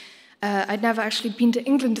away. I'd never actually been to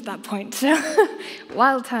England at that point, so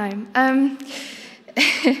wild time.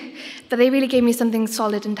 But they really gave me something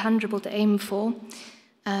solid and tangible to aim for.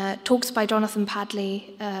 Talks by Jonathan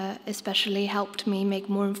Padley especially helped me make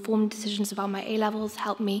more informed decisions about my A-levels,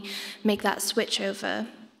 helped me make that switch over.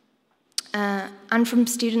 And from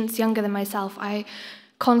students younger than myself, I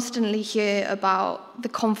constantly hear about the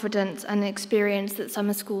confidence and experience that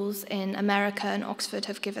summer schools in America and Oxford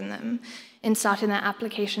have given them in starting their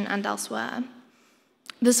application and elsewhere.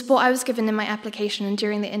 The support I was given in my application and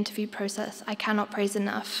during the interview process, I cannot praise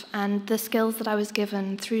enough, and the skills that I was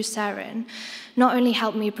given through Seren not only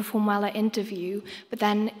helped me perform well at interview, but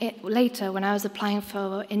then later when I was applying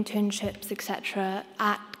for internships, etc.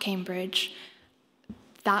 at Cambridge,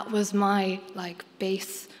 that was my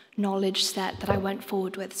base knowledge set that I went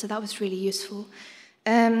forward with, so that was really useful.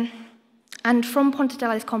 And from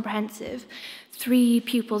Pontarddulais Comprehensive, 3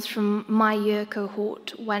 pupils from my year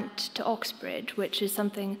cohort went to Oxbridge, which is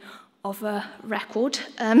something of a record.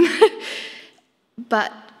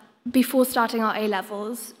 But before starting our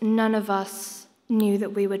A-levels, none of us knew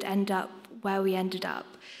that we would end up where we ended up.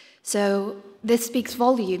 So this speaks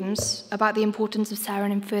volumes about the importance of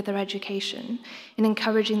Seren in further education, in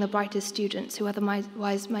encouraging the brightest students who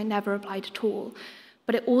otherwise might never apply at all.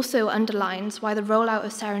 But it also underlines why the rollout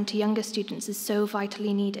of Seren to younger students is so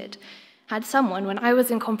vitally needed. Had someone, when I was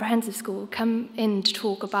in comprehensive school, come in to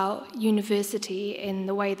talk about university in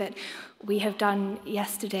the way that we have done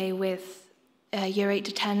yesterday with year 8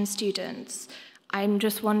 to 10 students, I'm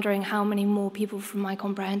just wondering how many more people from my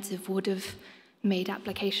comprehensive would have made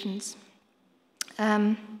applications.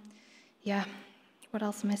 What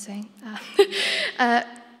else am I saying?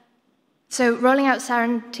 So rolling out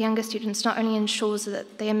Seren to younger students not only ensures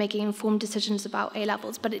that they are making informed decisions about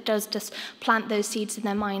A-levels, but it does just plant those seeds in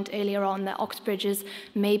their mind earlier on that Oxbridge is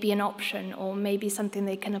maybe an option or maybe something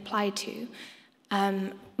they can apply to.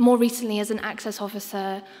 More recently, as an access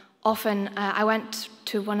officer often I went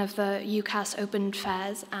to one of the UCAS open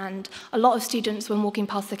fairs, and a lot of students, when walking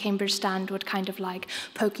past the Cambridge stand, would kind of like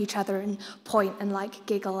poke each other and point and like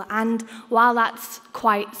giggle. And while that's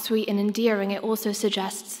quite sweet and endearing, it also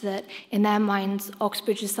suggests that in their minds,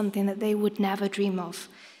 Oxbridge is something that they would never dream of.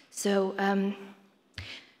 So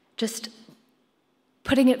just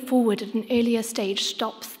putting it forward at an earlier stage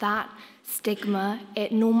stops that stigma,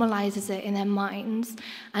 it normalizes it in their minds,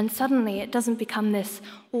 and suddenly it doesn't become this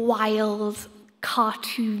wild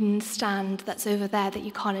cartoon stand that's over there that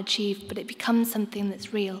you can't achieve, but it becomes something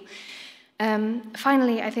that's real.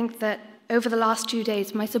 Finally, I think that over the last 2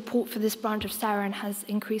 days, my support for this branch of Seren has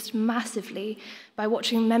increased massively by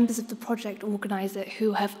watching members of the project organise it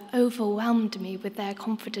who have overwhelmed me with their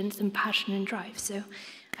confidence and passion and drive. So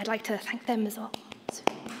I'd like to thank them as well. So,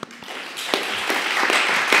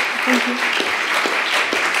 thank you.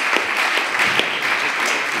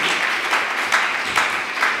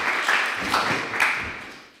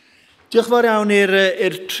 Diolch yn fawr iawn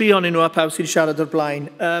i'r tri ohonyn nhw a pawb sydd wedi siarad o'r blaen.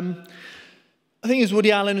 I think as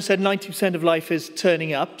Woody Allen said, 90% of life is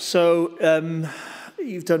turning up. So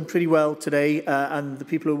you've done pretty well today, and the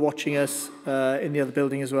people who are watching us in the other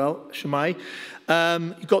building as well. Shemai.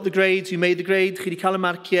 You got the grades, you made the grade, chi wedi cael y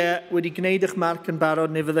marciau, wedi gwneud eich marc yn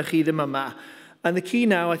barod, neu fyddech chi ddim yma. And the key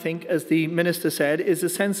now, I think, as the Minister said, is a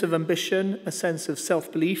sense of ambition, a sense of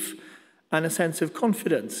self-belief, and a sense of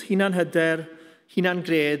confidence. Hunan hyder, hunan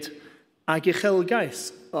gred, ag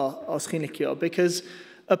uchelgais, os chi'n licio, because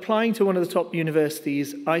applying to one of the top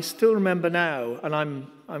universities, I still remember now, and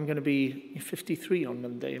I'm going to be 53 on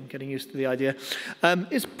Monday, I'm getting used to the idea,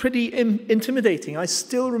 it's pretty intimidating. I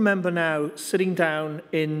still remember now sitting down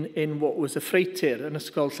in what was a freighter yn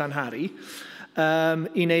Ysgol Llanhari, I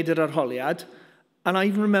wneud yr arholiad, and I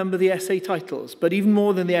even remember the essay titles, but even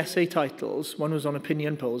more than the essay titles, one was on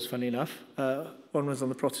opinion polls, funny enough, one was on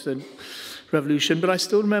the Protestant Revolution, but I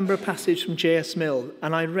still remember a passage from J.S. Mill,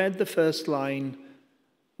 and I read the first line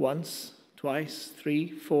once, twice,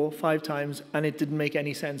 3, 4, 5 times, and it didn't make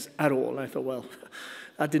any sense at all. And I thought, well,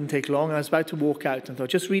 that didn't take long. I was about to walk out and thought,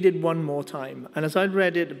 just read it one more time. And as I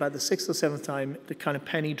read it about the 6th or 7th time, the kind of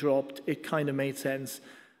penny dropped, it kind of made sense,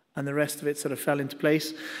 and the rest of it sort of fell into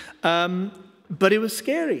place. But it was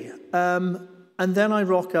scary. And then I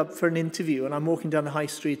rock up for an interview, and I'm walking down the high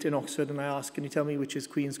street in Oxford, and I ask, can you tell me which is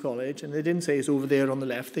Queen's College? And they didn't say it's over there on the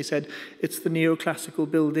left. They said, it's the neoclassical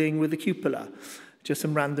building with the cupola. Just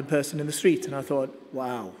some random person in the street. And I thought,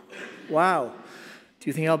 wow, wow. Do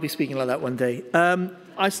you think I'll be speaking like that one day?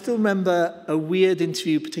 I still remember a weird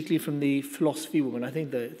interview, particularly from the philosophy woman. I think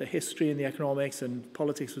the history and the economics and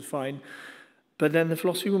politics was fine. But then the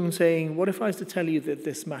philosophy woman saying, what if I was to tell you that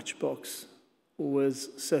this matchbox was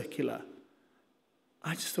circular?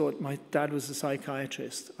 I just thought my dad was a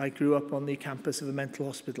psychiatrist. I grew up on the campus of a mental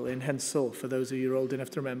hospital in Hensall, for those of you who are old enough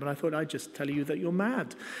to remember. And I thought, I'd just tell you that you're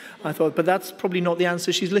mad. I thought, but that's probably not the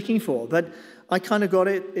answer she's looking for. But I kind of got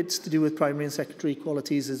it. It's to do with primary and secondary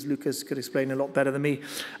qualities, as Lucas could explain a lot better than me.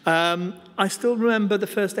 I still remember the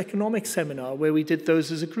first economics seminar where we did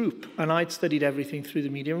those as a group. And I'd studied everything through the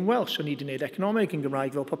medium in Welsh. O'n i wedi gwneud economic yn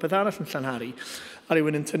Gymraeg fel popeth arall yn Llanhari. A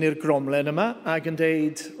rhywun yn tynnu'r gromlen yma ac yn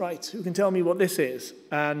deud, right, who can tell me what this is?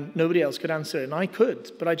 And nobody else could answer it. And I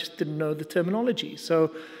could, but I just didn't know the terminology. So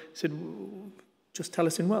I said, just tell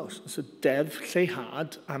us in Welsh. So deddf,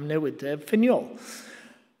 lleihad, am newideb, finiol.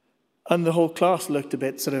 And the whole class looked a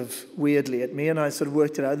bit sort of weirdly at me, and I sort of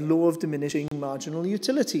worked it out, law of diminishing marginal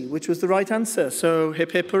utility, which was the right answer. So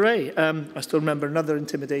hip hip hooray. I still remember another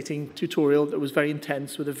intimidating tutorial that was very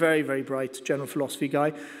intense with a very, very bright general philosophy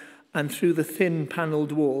guy. And through the thin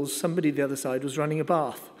panelled walls, somebody on the other side was running a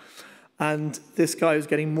bath. And this guy was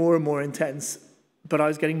getting more and more intense, but I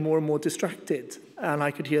was getting more and more distracted. And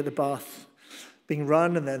I could hear the bath being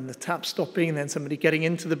run, and then the tap stopping, and then somebody getting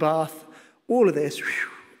into the bath. All of this, whew,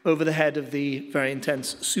 over the head of the very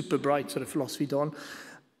intense, super bright sort of philosophy don.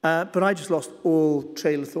 But I just lost all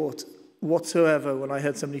trail of thought whatsoever when I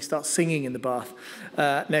heard somebody start singing in the bath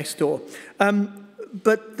next door.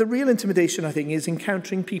 But the real intimidation, I think, is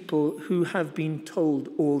encountering people who have been told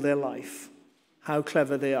all their life how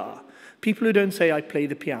clever they are. People who don't say, I play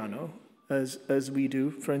the piano, as we do,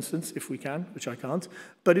 for instance, if we can, which I can't,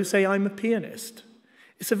 but who say, I'm a pianist.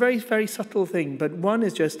 It's a very, very subtle thing, but one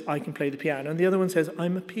is just, I can play the piano, and the other one says,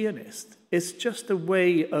 I'm a pianist. It's just a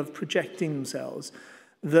way of projecting themselves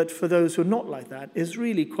that for those who are not like that is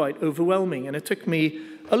really quite overwhelming. And it took me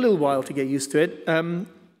a little while to get used to it,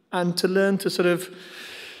 and to learn to sort of,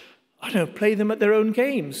 I don't know, play them at their own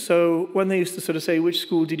games. So when they used to sort of say, which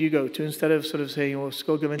school did you go to? Instead of sort of saying, oh,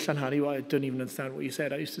 Ysgol Gyfun Llanhari, well, I don't even understand what you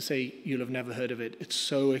said. I used to say, you'll have never heard of it. It's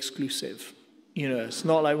so exclusive. You know, it's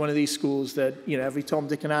not like one of these schools that, you know, every Tom,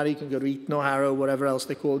 Dick and Harry can go to Eton or Harrow, whatever else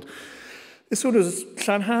they're called. This one was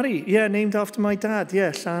Llanharry, yeah, named after my dad,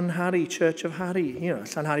 yeah, Llanharry, Church of Harry. You know,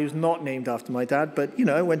 Llanharry was not named after my dad, but, you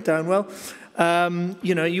know, it went down well.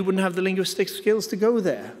 You know, you wouldn't have the linguistic skills to go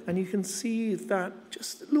there. And you can see that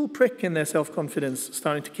just a little prick in their self-confidence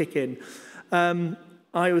starting to kick in.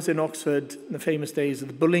 I was in Oxford in the famous days of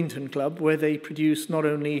the Bullingdon Club, where they produced not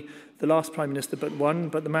only the last Prime Minister but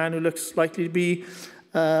the man who looks likely to be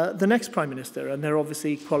the next Prime Minister. And they're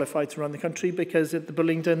obviously qualified to run the country because at the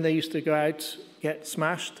Bullingdon they used to go out, get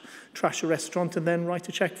smashed, trash a restaurant and then write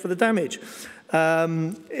a cheque for the damage.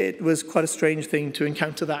 It was quite a strange thing to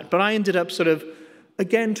encounter that. But I ended up sort of,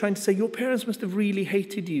 again, trying to say, your parents must have really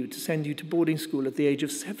hated you to send you to boarding school at the age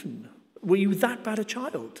of 7. Were you that bad a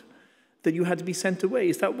child that you had to be sent away?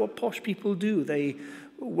 Is that what posh people do?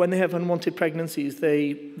 When they have unwanted pregnancies,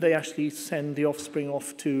 they actually send the offspring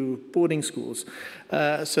off to boarding schools,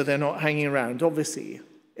 so they're not hanging around. Obviously,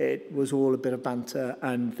 it was all a bit of banter,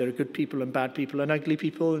 and there are good people and bad people and ugly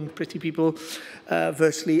people and pretty people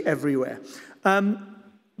virtually everywhere.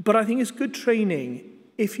 But I think it's good training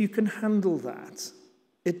if you can handle that.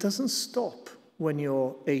 It doesn't stop when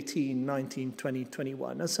you're 18, 19, 20,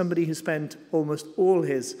 21. As somebody who spent almost all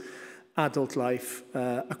his adult life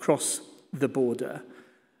across the border,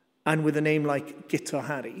 and with a name like Git or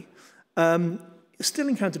Harry, still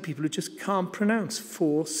encounter people who just can't pronounce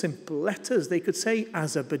 4 simple letters. They could say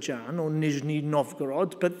Azerbaijan or Nizhny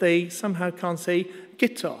Novgorod, but they somehow can't say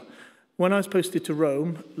Gitar. When I was posted to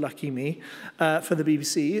Rome, lucky me, for the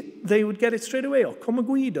BBC, they would get it straight away. Oh, Come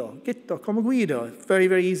Guido, Gitar, Come Guido. Very,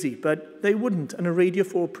 very easy, but they wouldn't. And a Radio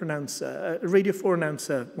 4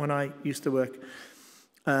 announcer, when I used to work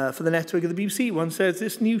for the network of the BBC, one says,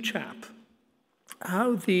 this new chap,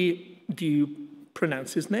 how do you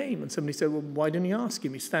pronounce his name? And somebody said, well, why don't you ask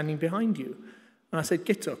him? He's standing behind you. And I said,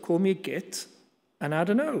 Gitar, call me a Git, and I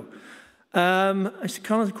don't know. I said,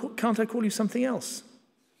 can't I call you something else?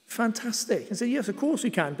 Fantastic. I said, yes, of course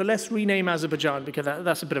we can, but let's rename Azerbaijan, because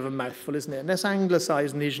that's a bit of a mouthful, isn't it? And let's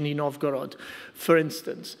anglicize Nizhny Novgorod, for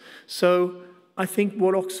instance. So I think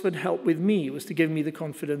what Oxford helped with me was to give me the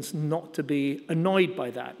confidence not to be annoyed by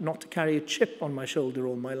that, not to carry a chip on my shoulder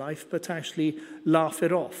all my life, but to actually laugh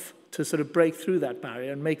it off, to sort of break through that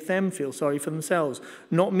barrier and make them feel sorry for themselves,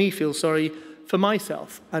 not me feel sorry for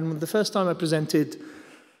myself. And the first time I presented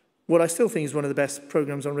what I still think is one of the best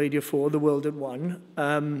programs on Radio 4, The World at One,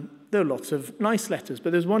 there are lots of nice letters,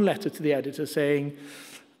 but there's one letter to the editor saying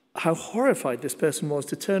how horrified this person was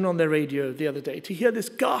to turn on their radio the other day to hear this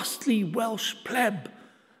ghastly Welsh pleb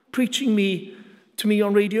preaching to me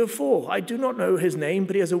on Radio 4. I do not know his name,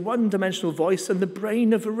 but he has a one-dimensional voice and the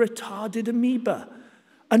brain of a retarded amoeba.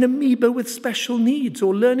 An amoeba with special needs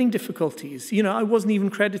or learning difficulties. You know, I wasn't even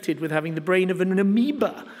credited with having the brain of an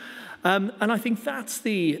amoeba. And I think that's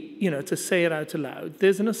to say it out aloud.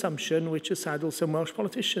 There's an assumption which has saddled some Welsh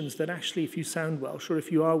politicians that actually if you sound Welsh or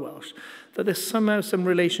if you are Welsh, that there's somehow some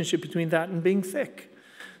relationship between that and being thick.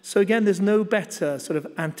 So again, there's no better sort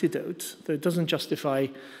of antidote, though it doesn't justify,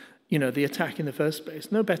 the attack in the first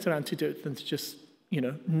place, no better antidote than to just,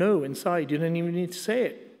 know inside. You don't even need to say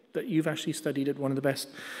it, that you've actually studied at one of the best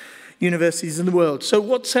universities in the world. So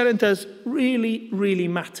what Seren does really, really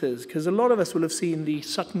matters, because a lot of us will have seen the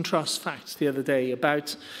Sutton Trust facts the other day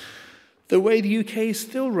about the way the UK is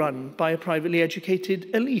still run by a privately educated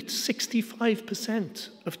elite. 65%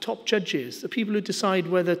 of top judges, the people who decide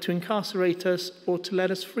whether to incarcerate us or to let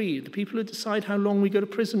us free, the people who decide how long we go to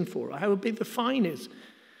prison for, or how big the fine is,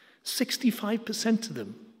 65% of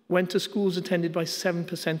them went to schools attended by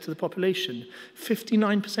 7% of the population,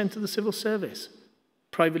 59% of the civil service.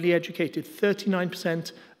 Privately educated,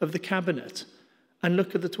 39% of the cabinet. And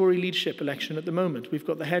look at the Tory leadership election at the moment. We've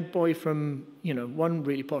got the head boy from, one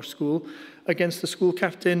really posh school against the school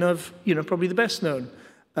captain of, probably the best known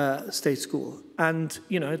state school. And,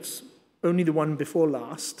 it's only the one before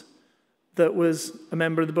last that was a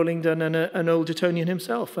member of the Bullingdon and an old Etonian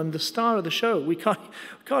himself. And the star of the show, we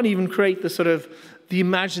can't even create the sort of the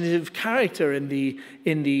imaginative character in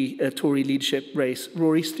the Tory leadership race,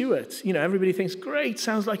 Rory Stewart. Everybody thinks, great,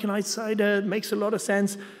 sounds like an outsider, makes a lot of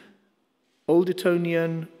sense. Old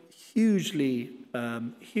Etonian, hugely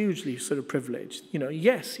sort of privileged.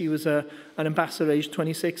 Yes, he was an ambassador aged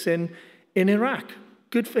 26 in Iraq.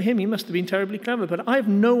 Good for him, he must have been terribly clever, but I have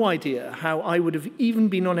no idea how I would have even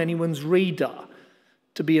been on anyone's radar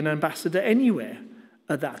to be an ambassador anywhere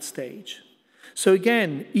at that stage. So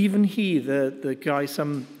again, even he, the guy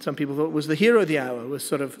some people thought was the hero of the hour, was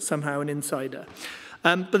sort of somehow an insider.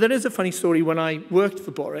 But there is a funny story when I worked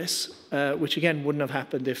for Boris, which again wouldn't have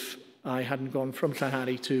happened if I hadn't gone from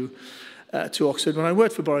Llanharry to to Oxford. When I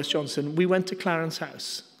worked for Boris Johnson, we went to Clarence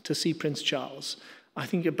House to see Prince Charles, I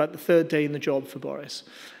think about the third day in the job for Boris.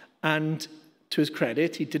 And to his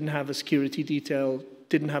credit, he didn't have a security detail,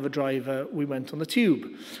 didn't have a driver. We went on the tube.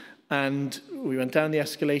 And we went down the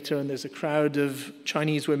escalator, and there's a crowd of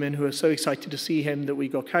Chinese women who are so excited to see him that we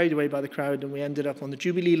got carried away by the crowd, and we ended up on the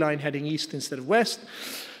Jubilee line heading east instead of west,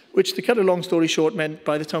 which, to cut a long story short, meant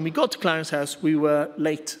by the time we got to Clarence House, we were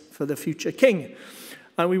late for the future king.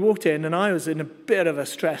 And we walked in, and I was in a bit of a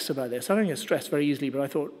stress about this. I don't get stressed very easily, but I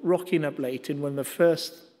thought rocking up late in one of the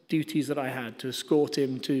first duties that I had to escort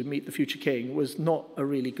him to meet the future king was not a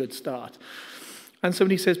really good start. And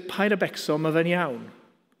somebody says, "Paid a becsom of yn iawn."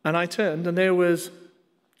 And I turned, and there was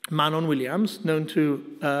Manon Williams, known to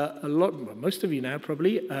a lot, well, most of you now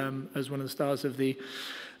probably, as one of the stars of the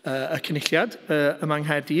Cynulliad among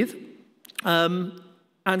Nghaerdydd.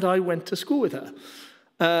 And I went to school with her,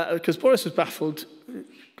 because Boris was baffled.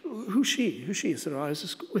 Who's she? Who's she? So I was at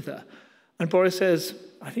school with her. And Boris says,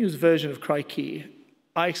 I think it was a version of Crikey,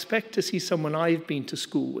 "I expect to see someone I've been to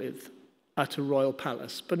school with at a royal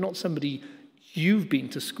palace, but not somebody you've been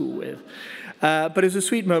to school with." But it was a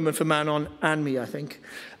sweet moment for Manon and me, I think.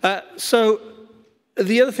 So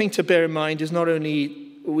the other thing to bear in mind is not only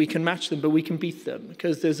we can match them, but we can beat them.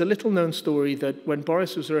 Because there's a little-known story that when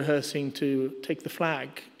Boris was rehearsing to take the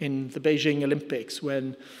flag in the Beijing Olympics,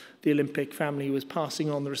 when the Olympic family was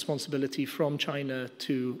passing on the responsibility from China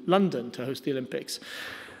to London to host the Olympics,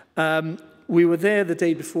 we were there the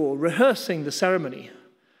day before rehearsing the ceremony.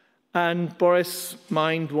 And Boris'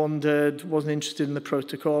 mind wandered, wasn't interested in the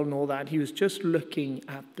protocol and all that. He was just looking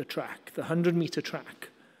at the track, the 100-meter track,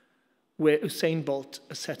 where Usain Bolt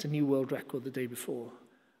has set a new world record the day before.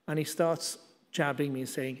 And he starts jabbing me and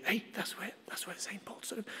saying, "Hey, that's where Usain Bolt."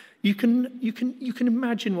 So you can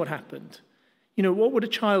imagine what happened. You know, what would a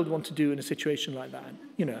child want to do in a situation like that?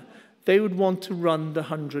 You know, they would want to run the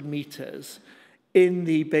 100 meters in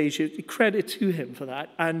the Beijing. Credit to him for that.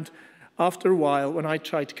 And after a while, when I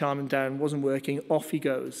tried to calm him down, wasn't working, off he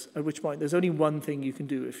goes. At which point, there's only one thing you can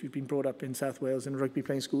do if you've been brought up in South Wales in a rugby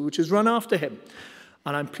playing school, which is run after him.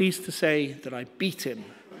 And I'm pleased to say that I beat him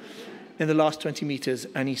in the last 20 metres,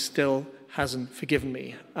 and he still hasn't forgiven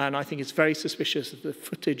me. And I think it's very suspicious that the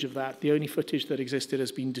footage of that, the only footage that existed,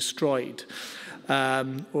 has been destroyed,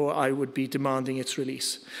 or I would be demanding its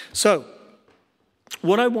release. So,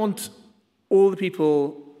 what I want all the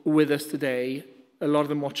people with us today, a lot of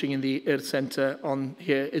them watching in the Earth Centre on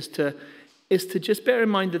here, is to just bear in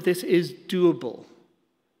mind that this is doable.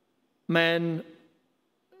 Mae'n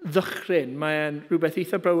ddychryn, mae'n rhywbeth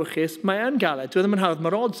eitha brawychus, mae'n galed. Dwi ddim yn hawdd,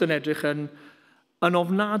 mae'r odds yn edrych yn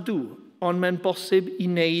ofnadw, ond mae'n bosib i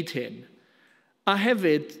wneud hyn. A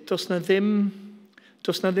hefyd, does na ddim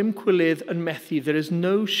cwilydd yn methu. There is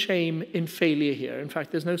no shame in failure here. In fact,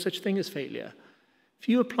 there's no such thing as failure. If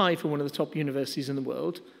you apply for one of the top universities in the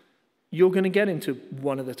world, you're going to get into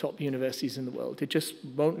one of the top universities in the world. It just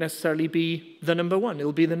won't necessarily be the number one.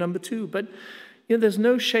 It'll be the number two. But you know, there's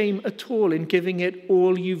no shame at all in giving it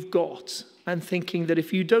all you've got and thinking that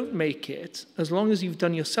if you don't make it, as long as you've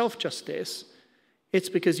done yourself justice, it's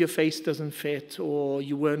because your face doesn't fit, or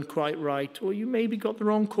you weren't quite right, or you maybe got the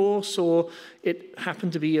wrong course, or it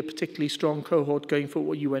happened to be a particularly strong cohort going for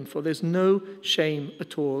what you went for. There's no shame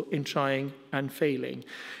at all in trying and failing,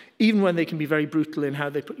 even when they can be very brutal in how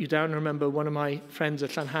they put you down. I remember one of my friends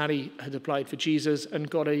at Llanhari had applied for Jesus and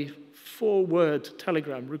got a 4-word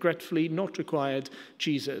telegram, regretfully not required,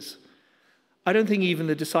 Jesus. I don't think even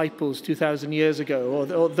the disciples 2,000 years ago,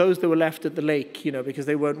 or those that were left at the lake, you know, because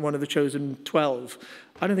they weren't one of the chosen 12,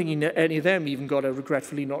 I don't think any of them even got a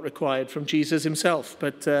regretfully not required from Jesus himself.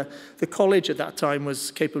 But the college at that time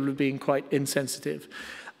was capable of being quite insensitive.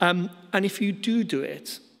 And if you do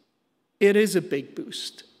it, it is a big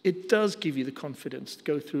boost. It does give you the confidence to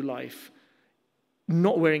go through life,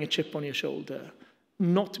 not wearing a chip on your shoulder,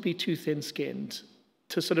 not to be too thin-skinned,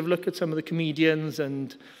 to sort of look at some of the comedians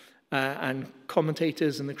and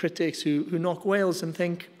commentators and the critics who knock Wales and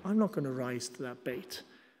think, I'm not going to rise to that bait.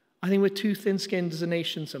 I think we're too thin-skinned as a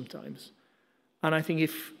nation sometimes. And I think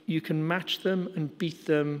if you can match them and beat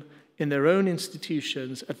them in their own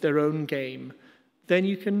institutions, at their own game, then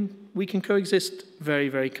we can coexist very,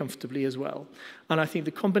 very comfortably as well. And I think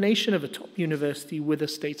the combination of a top university with a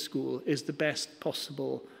state school is the best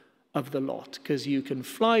possible of the lot, because you can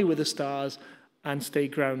fly with the stars and stay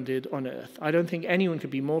grounded on earth. I don't think anyone could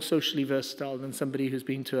be more socially versatile than somebody who's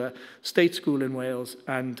been to a state school in Wales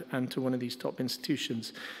and to one of these top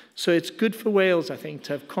institutions. So it's good for Wales, I think,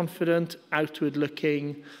 to have confident,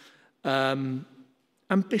 outward-looking,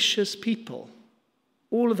 ambitious people.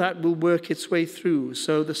 all of that will work its way through.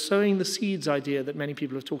 So the sowing the seeds idea that many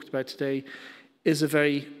people have talked about today is a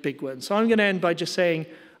very big one. So I'm going to end by just saying,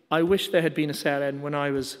 I wish there had been a Seren when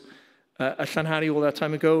I was at Llanhari all that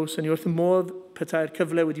time ago. So ni wrth y modd petai'r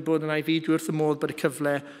cyfle wedi bod yn ei fi, dwi wrth y modd bod y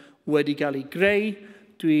cyfle wedi cael ei greu.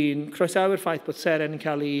 Dwi'n croesawu'r ffaith bod Seren yn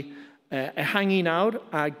cael ei ehangu nawr,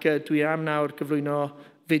 ac dwi am nawr gyflwyno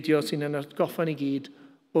fideo sy'n yn atgoffa ni gyd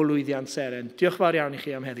o lwyddiant Seren. Diolch fawr iawn i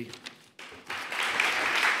chi am heddi.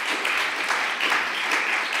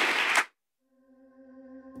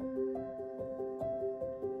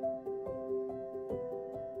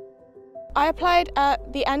 I applied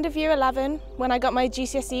at the end of year 11 when I got my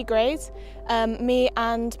GCSE grades, me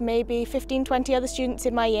and maybe 15, 20 other students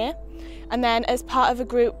in my year. And then as part of a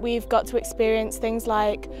group, we've got to experience things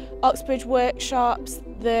like Oxbridge workshops,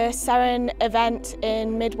 the Seren event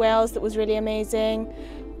in Mid-Wales that was really amazing,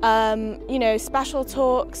 you know, special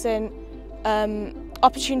talks and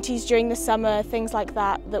opportunities during the summer, things like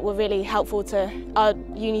that were really helpful to our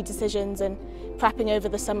uni decisions and prepping over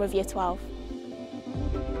the summer of year 12.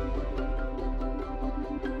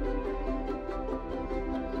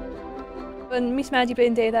 Yn mis Medi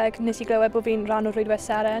blwyddyn 12, nes I glywed bod fi'n rhan o'r rhwydwaith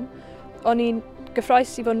Seren. O'n i'n gyffroes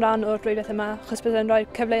I fod yn rhan o'r rhwydwaith yma, achos bydd yn rhoi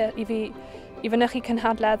cyfle I fi I fynychu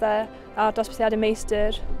cynhadleddau a dosbarthiadau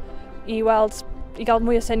meistr, I gael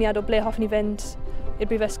mwy o syniad o ble hoffwn I fynd i'r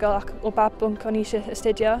brifysgol ac o ba bwnc o'n I eisiau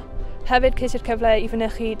astudio. Hefyd ceisi'r cyfle I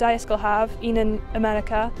fynychu 2 ysgol haf, un yn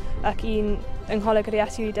America ac un yng Ngholeg yr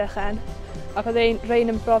Iesu I Dychen. Ac oedd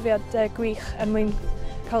rhain yn brofiad gwych er mwyn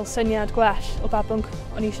cael syniad gwell o ba bwnc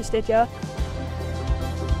o'n I eisiau astudio.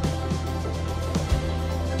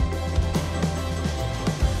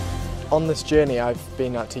 On this journey I've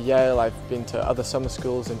been out to Yale, I've been to other summer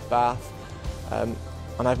schools in Bath,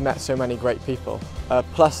 and I've met so many great people.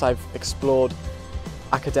 Plus I've explored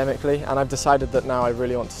academically and I've decided that now I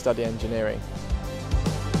really want to study engineering.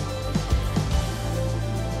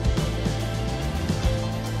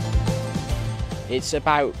 It's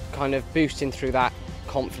about kind of boosting through that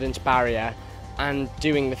confidence barrier and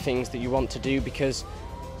doing the things that you want to do, because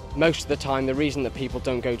most of the time the reason that people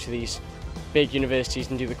don't go to these big universities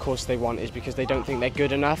and do the course they want is because they don't think they're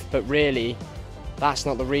good enough, but really that's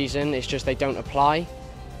not the reason, it's just they don't apply.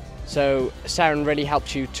 So Seren really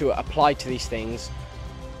helps you to apply to these things,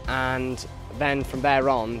 and then from there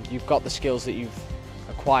on you've got the skills that you've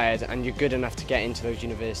acquired and you're good enough to get into those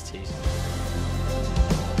universities.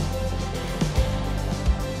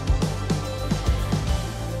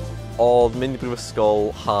 Oedd mynd I brifysgol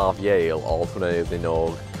haf Yale, oedd hwnna un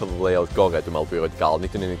o'r cyfleoedd gorau dwi'n meddwl dwi wedi gael,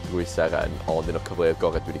 nid yn unig drwy Seren, ond un o'r cyfleoedd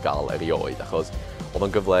gorau dwi wedi gael erioed, achos oedd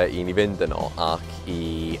o'n gyfle I ni fynd yno ac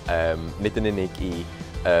nid yn unig I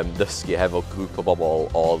ddysgu hefo grŵp o bobl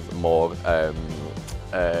oedd mor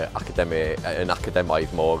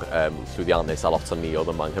academaidd mor llwyddiannus a lot o ni oedd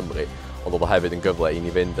yma yng Nghymru, ond oedd o hefyd yn gyfle I ni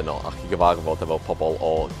fynd yno ac I gyfarfod efo pobl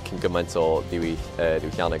o cyn gymaint o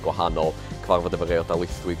diwylliannau gwahanol, cyfarfod efo rhai o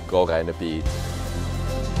daleithiwyd gorau yn y byd.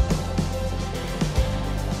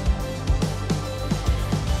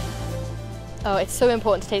 Oh, it's so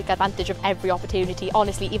important to take advantage of every opportunity.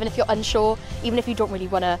 Honestly, even if you're unsure, even if you don't really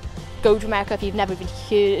want to go to America, if you've never even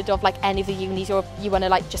heard of like any of the unis, or you want to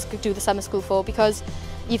like just do the summer school for, because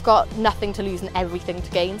you've got nothing to lose and everything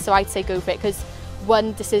to gain. So I'd say go for it, because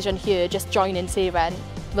one decision here, just joining Seren,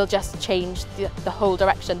 will just change the whole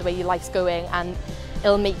direction, the way your life's going, and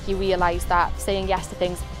it'll make you realise that saying yes to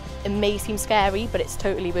things, it may seem scary, but it's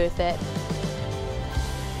totally worth it.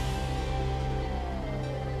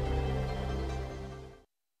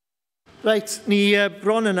 Reit, ni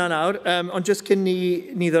bron yna nawr, ond jyst cyn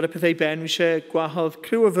ni ddod y pethau ben, fi eisiau gwahodd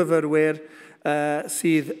criw o fyfyrwyr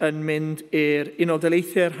sydd yn mynd i'r Unol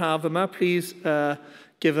Daleithiau'r haf yma. Please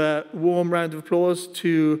give a warm round of applause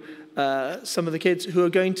to some of the kids who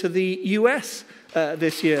are going to the US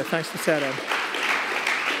this year. Thanks to Seren.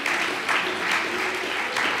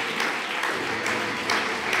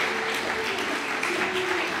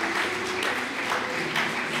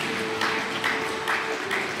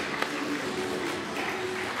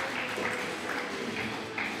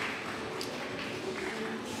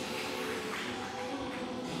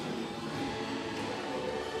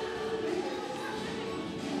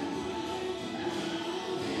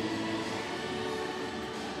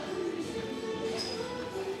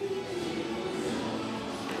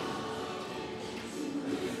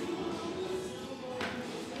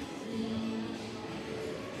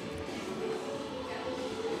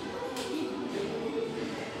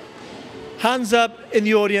 Hands up in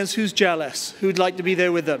the audience who's jealous, who'd like to be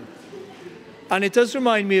there with them. And it does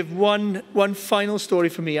remind me of one final story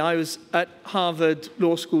for me. I was at Harvard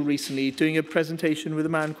Law School recently doing a presentation with a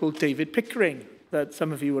man called David Pickering, that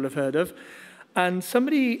some of you will have heard of. And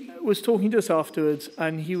somebody was talking to us afterwards,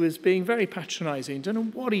 and he was being very patronizing. Don't know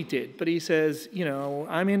what he did, but he says, you know,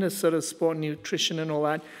 I'm in a sort of sport and nutrition and all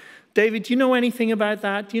that. David, do you know anything about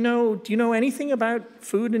that? Do you know anything about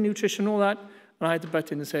food and nutrition and all that? And I had to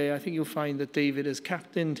butt in and say, I think you'll find that David has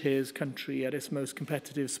captained his country at its most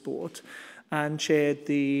competitive sport and chaired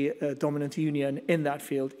the dominant union in that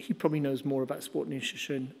field. He probably knows more about sport and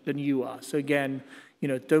nutrition than you are. So again, you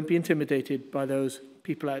know, don't be intimidated by those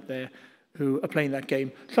people out there who are playing that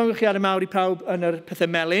game. Llongyfarchiadau mawr I pawb yn yr pethau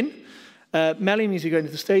melyn. Melyn means you're going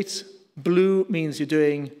to the States. Blue means you're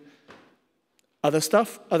doing other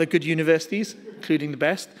stuff, other good universities, including the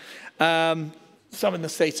best. Some in the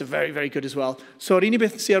States are very, very good as well. So yr unig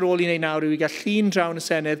beth sy'n ar ôl I wneud nawr yw I gael llun draw yn y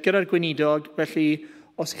Senedd gyda'r gweinidog, felly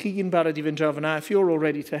os chi'n barod I fynd draw fyna, if you're all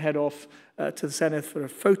ready to head off to the Senedd for a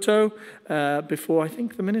photo before, I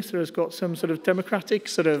think the Minister has got some sort of democratic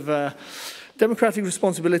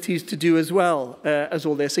responsibilities to do as well as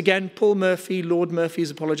all this. Again, Paul Murphy, Lord Murphy,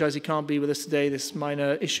 has apologised he can't be with us today. This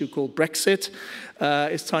minor issue called Brexit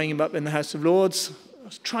is tying him up in the House of Lords. I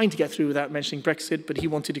was trying to get through without mentioning Brexit, but he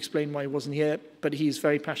wanted to explain why he wasn't here. But he's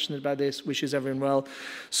very passionate about this, wishes everyone well.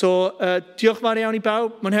 So, diolch fawr iawn I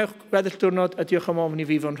bawb. Mwynhewch weddill diwrnod a diolch am ofn I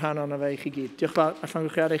fi fo'n rhan o'n fe I chi gyd. Diolch fawr a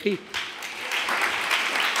llongyfarchiadau I chi.